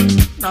best.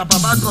 Now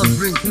Baba God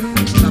bring,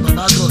 now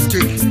Baba God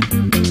take.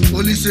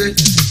 Only say,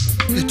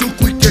 it's too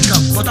quick take up.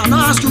 But I don't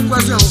ask you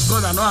question, oh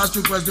God, I don't ask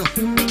you question.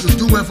 You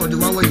do well for the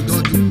one way you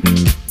don't do.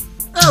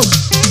 Oh!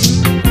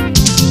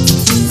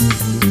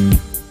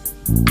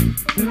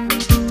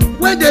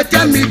 When they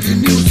tell me the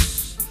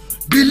news,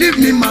 believe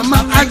me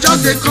mama, I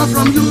just they come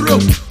from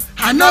Europe.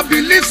 I not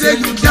believe say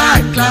you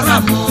die,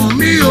 Clara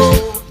mommy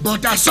oh.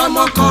 But I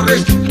summon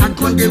courage, I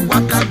go dey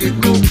waka dey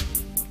go.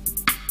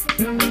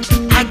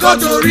 I go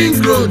to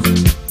Ring Road,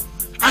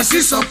 I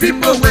see some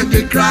people when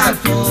they cry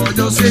for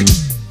your sake.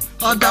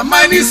 Other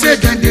money say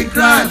then they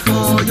cry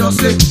for your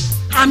sake.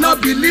 I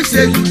not believe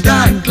say you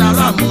die,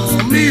 Clara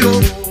mommy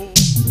oh.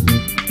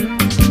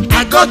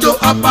 I go to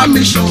Upper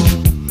Mission,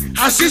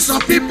 I see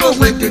some people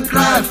when they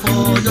cry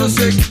for your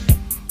sake.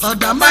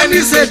 Other money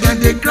say then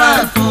they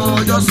cry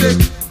for your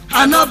sake.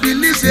 I not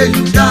believe say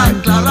you die,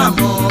 Clara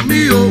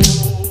mommy oh.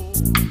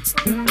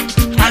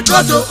 I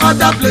go to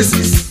other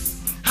places,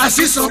 I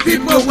see some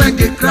people when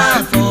they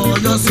cry for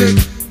your sake.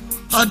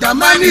 Other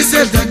money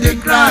say then they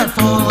cry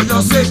for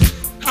your sake.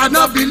 I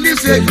not believe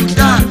say you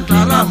die,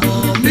 Clara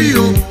mommy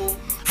oh.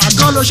 I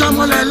call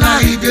Oshamolela,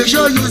 he dey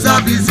show user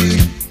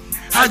busy.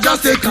 I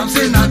just take am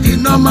say na the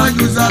normal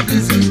user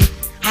busy.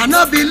 I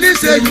not believe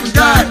say you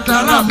die,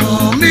 Clara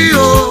mommy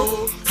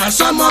oh. I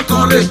summon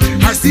courage,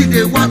 I still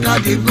dey waka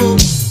dey go.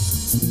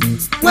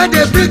 When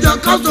they bring your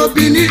come to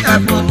Benin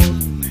airport,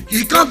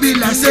 it can't be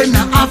like say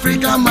na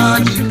Africa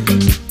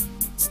magic.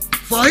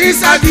 For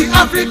inside the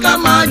Africa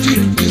magic,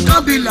 it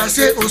can't be like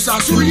say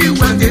Osasuyi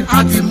when they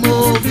act the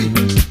movie.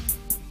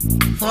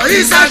 For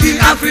inside the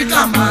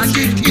Africa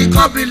magic, it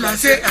can't be like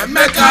say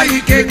Emeka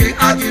Ike they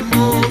act the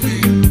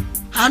movie.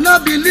 I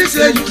not believe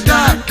say you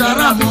die,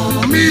 Clara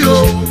mommy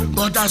oh.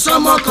 But I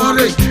summon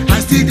courage, I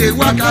still dey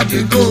waka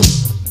dey go.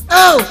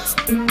 Oh,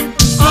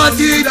 all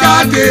the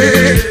that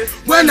day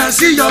when I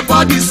see your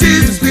body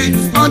 6 feet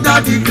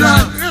under the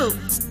ground.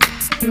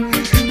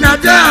 Now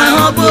there I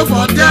humble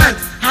for that,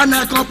 and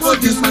I compose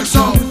this my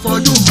song for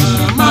you,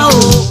 mama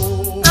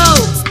oh.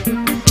 Oh,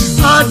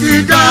 all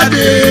the that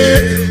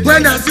day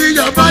when I see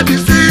your body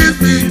 6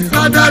 feet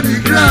under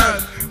the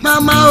ground,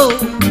 mama oh.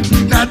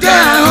 Now there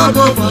I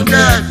humble for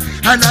that,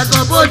 and I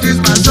compose this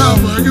my song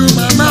for you,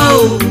 mama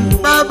oh.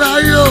 Bye bye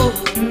yo,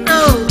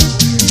 oh.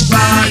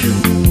 Bye you.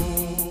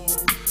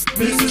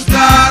 Mrs.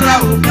 Clara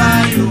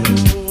Obayo,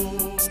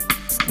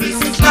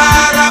 Mrs.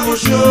 Clara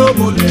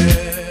Oshomole,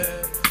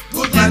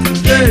 good night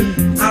today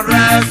and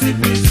rest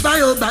in peace.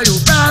 Bayo, bayo,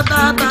 ba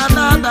ba ba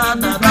ba ba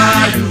ba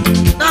bayo,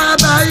 ba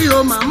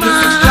bayo, mama.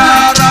 Mrs.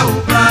 Clara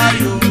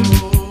Obayo,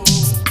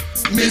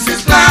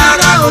 Mrs.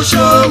 Clara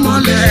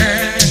Oshomole.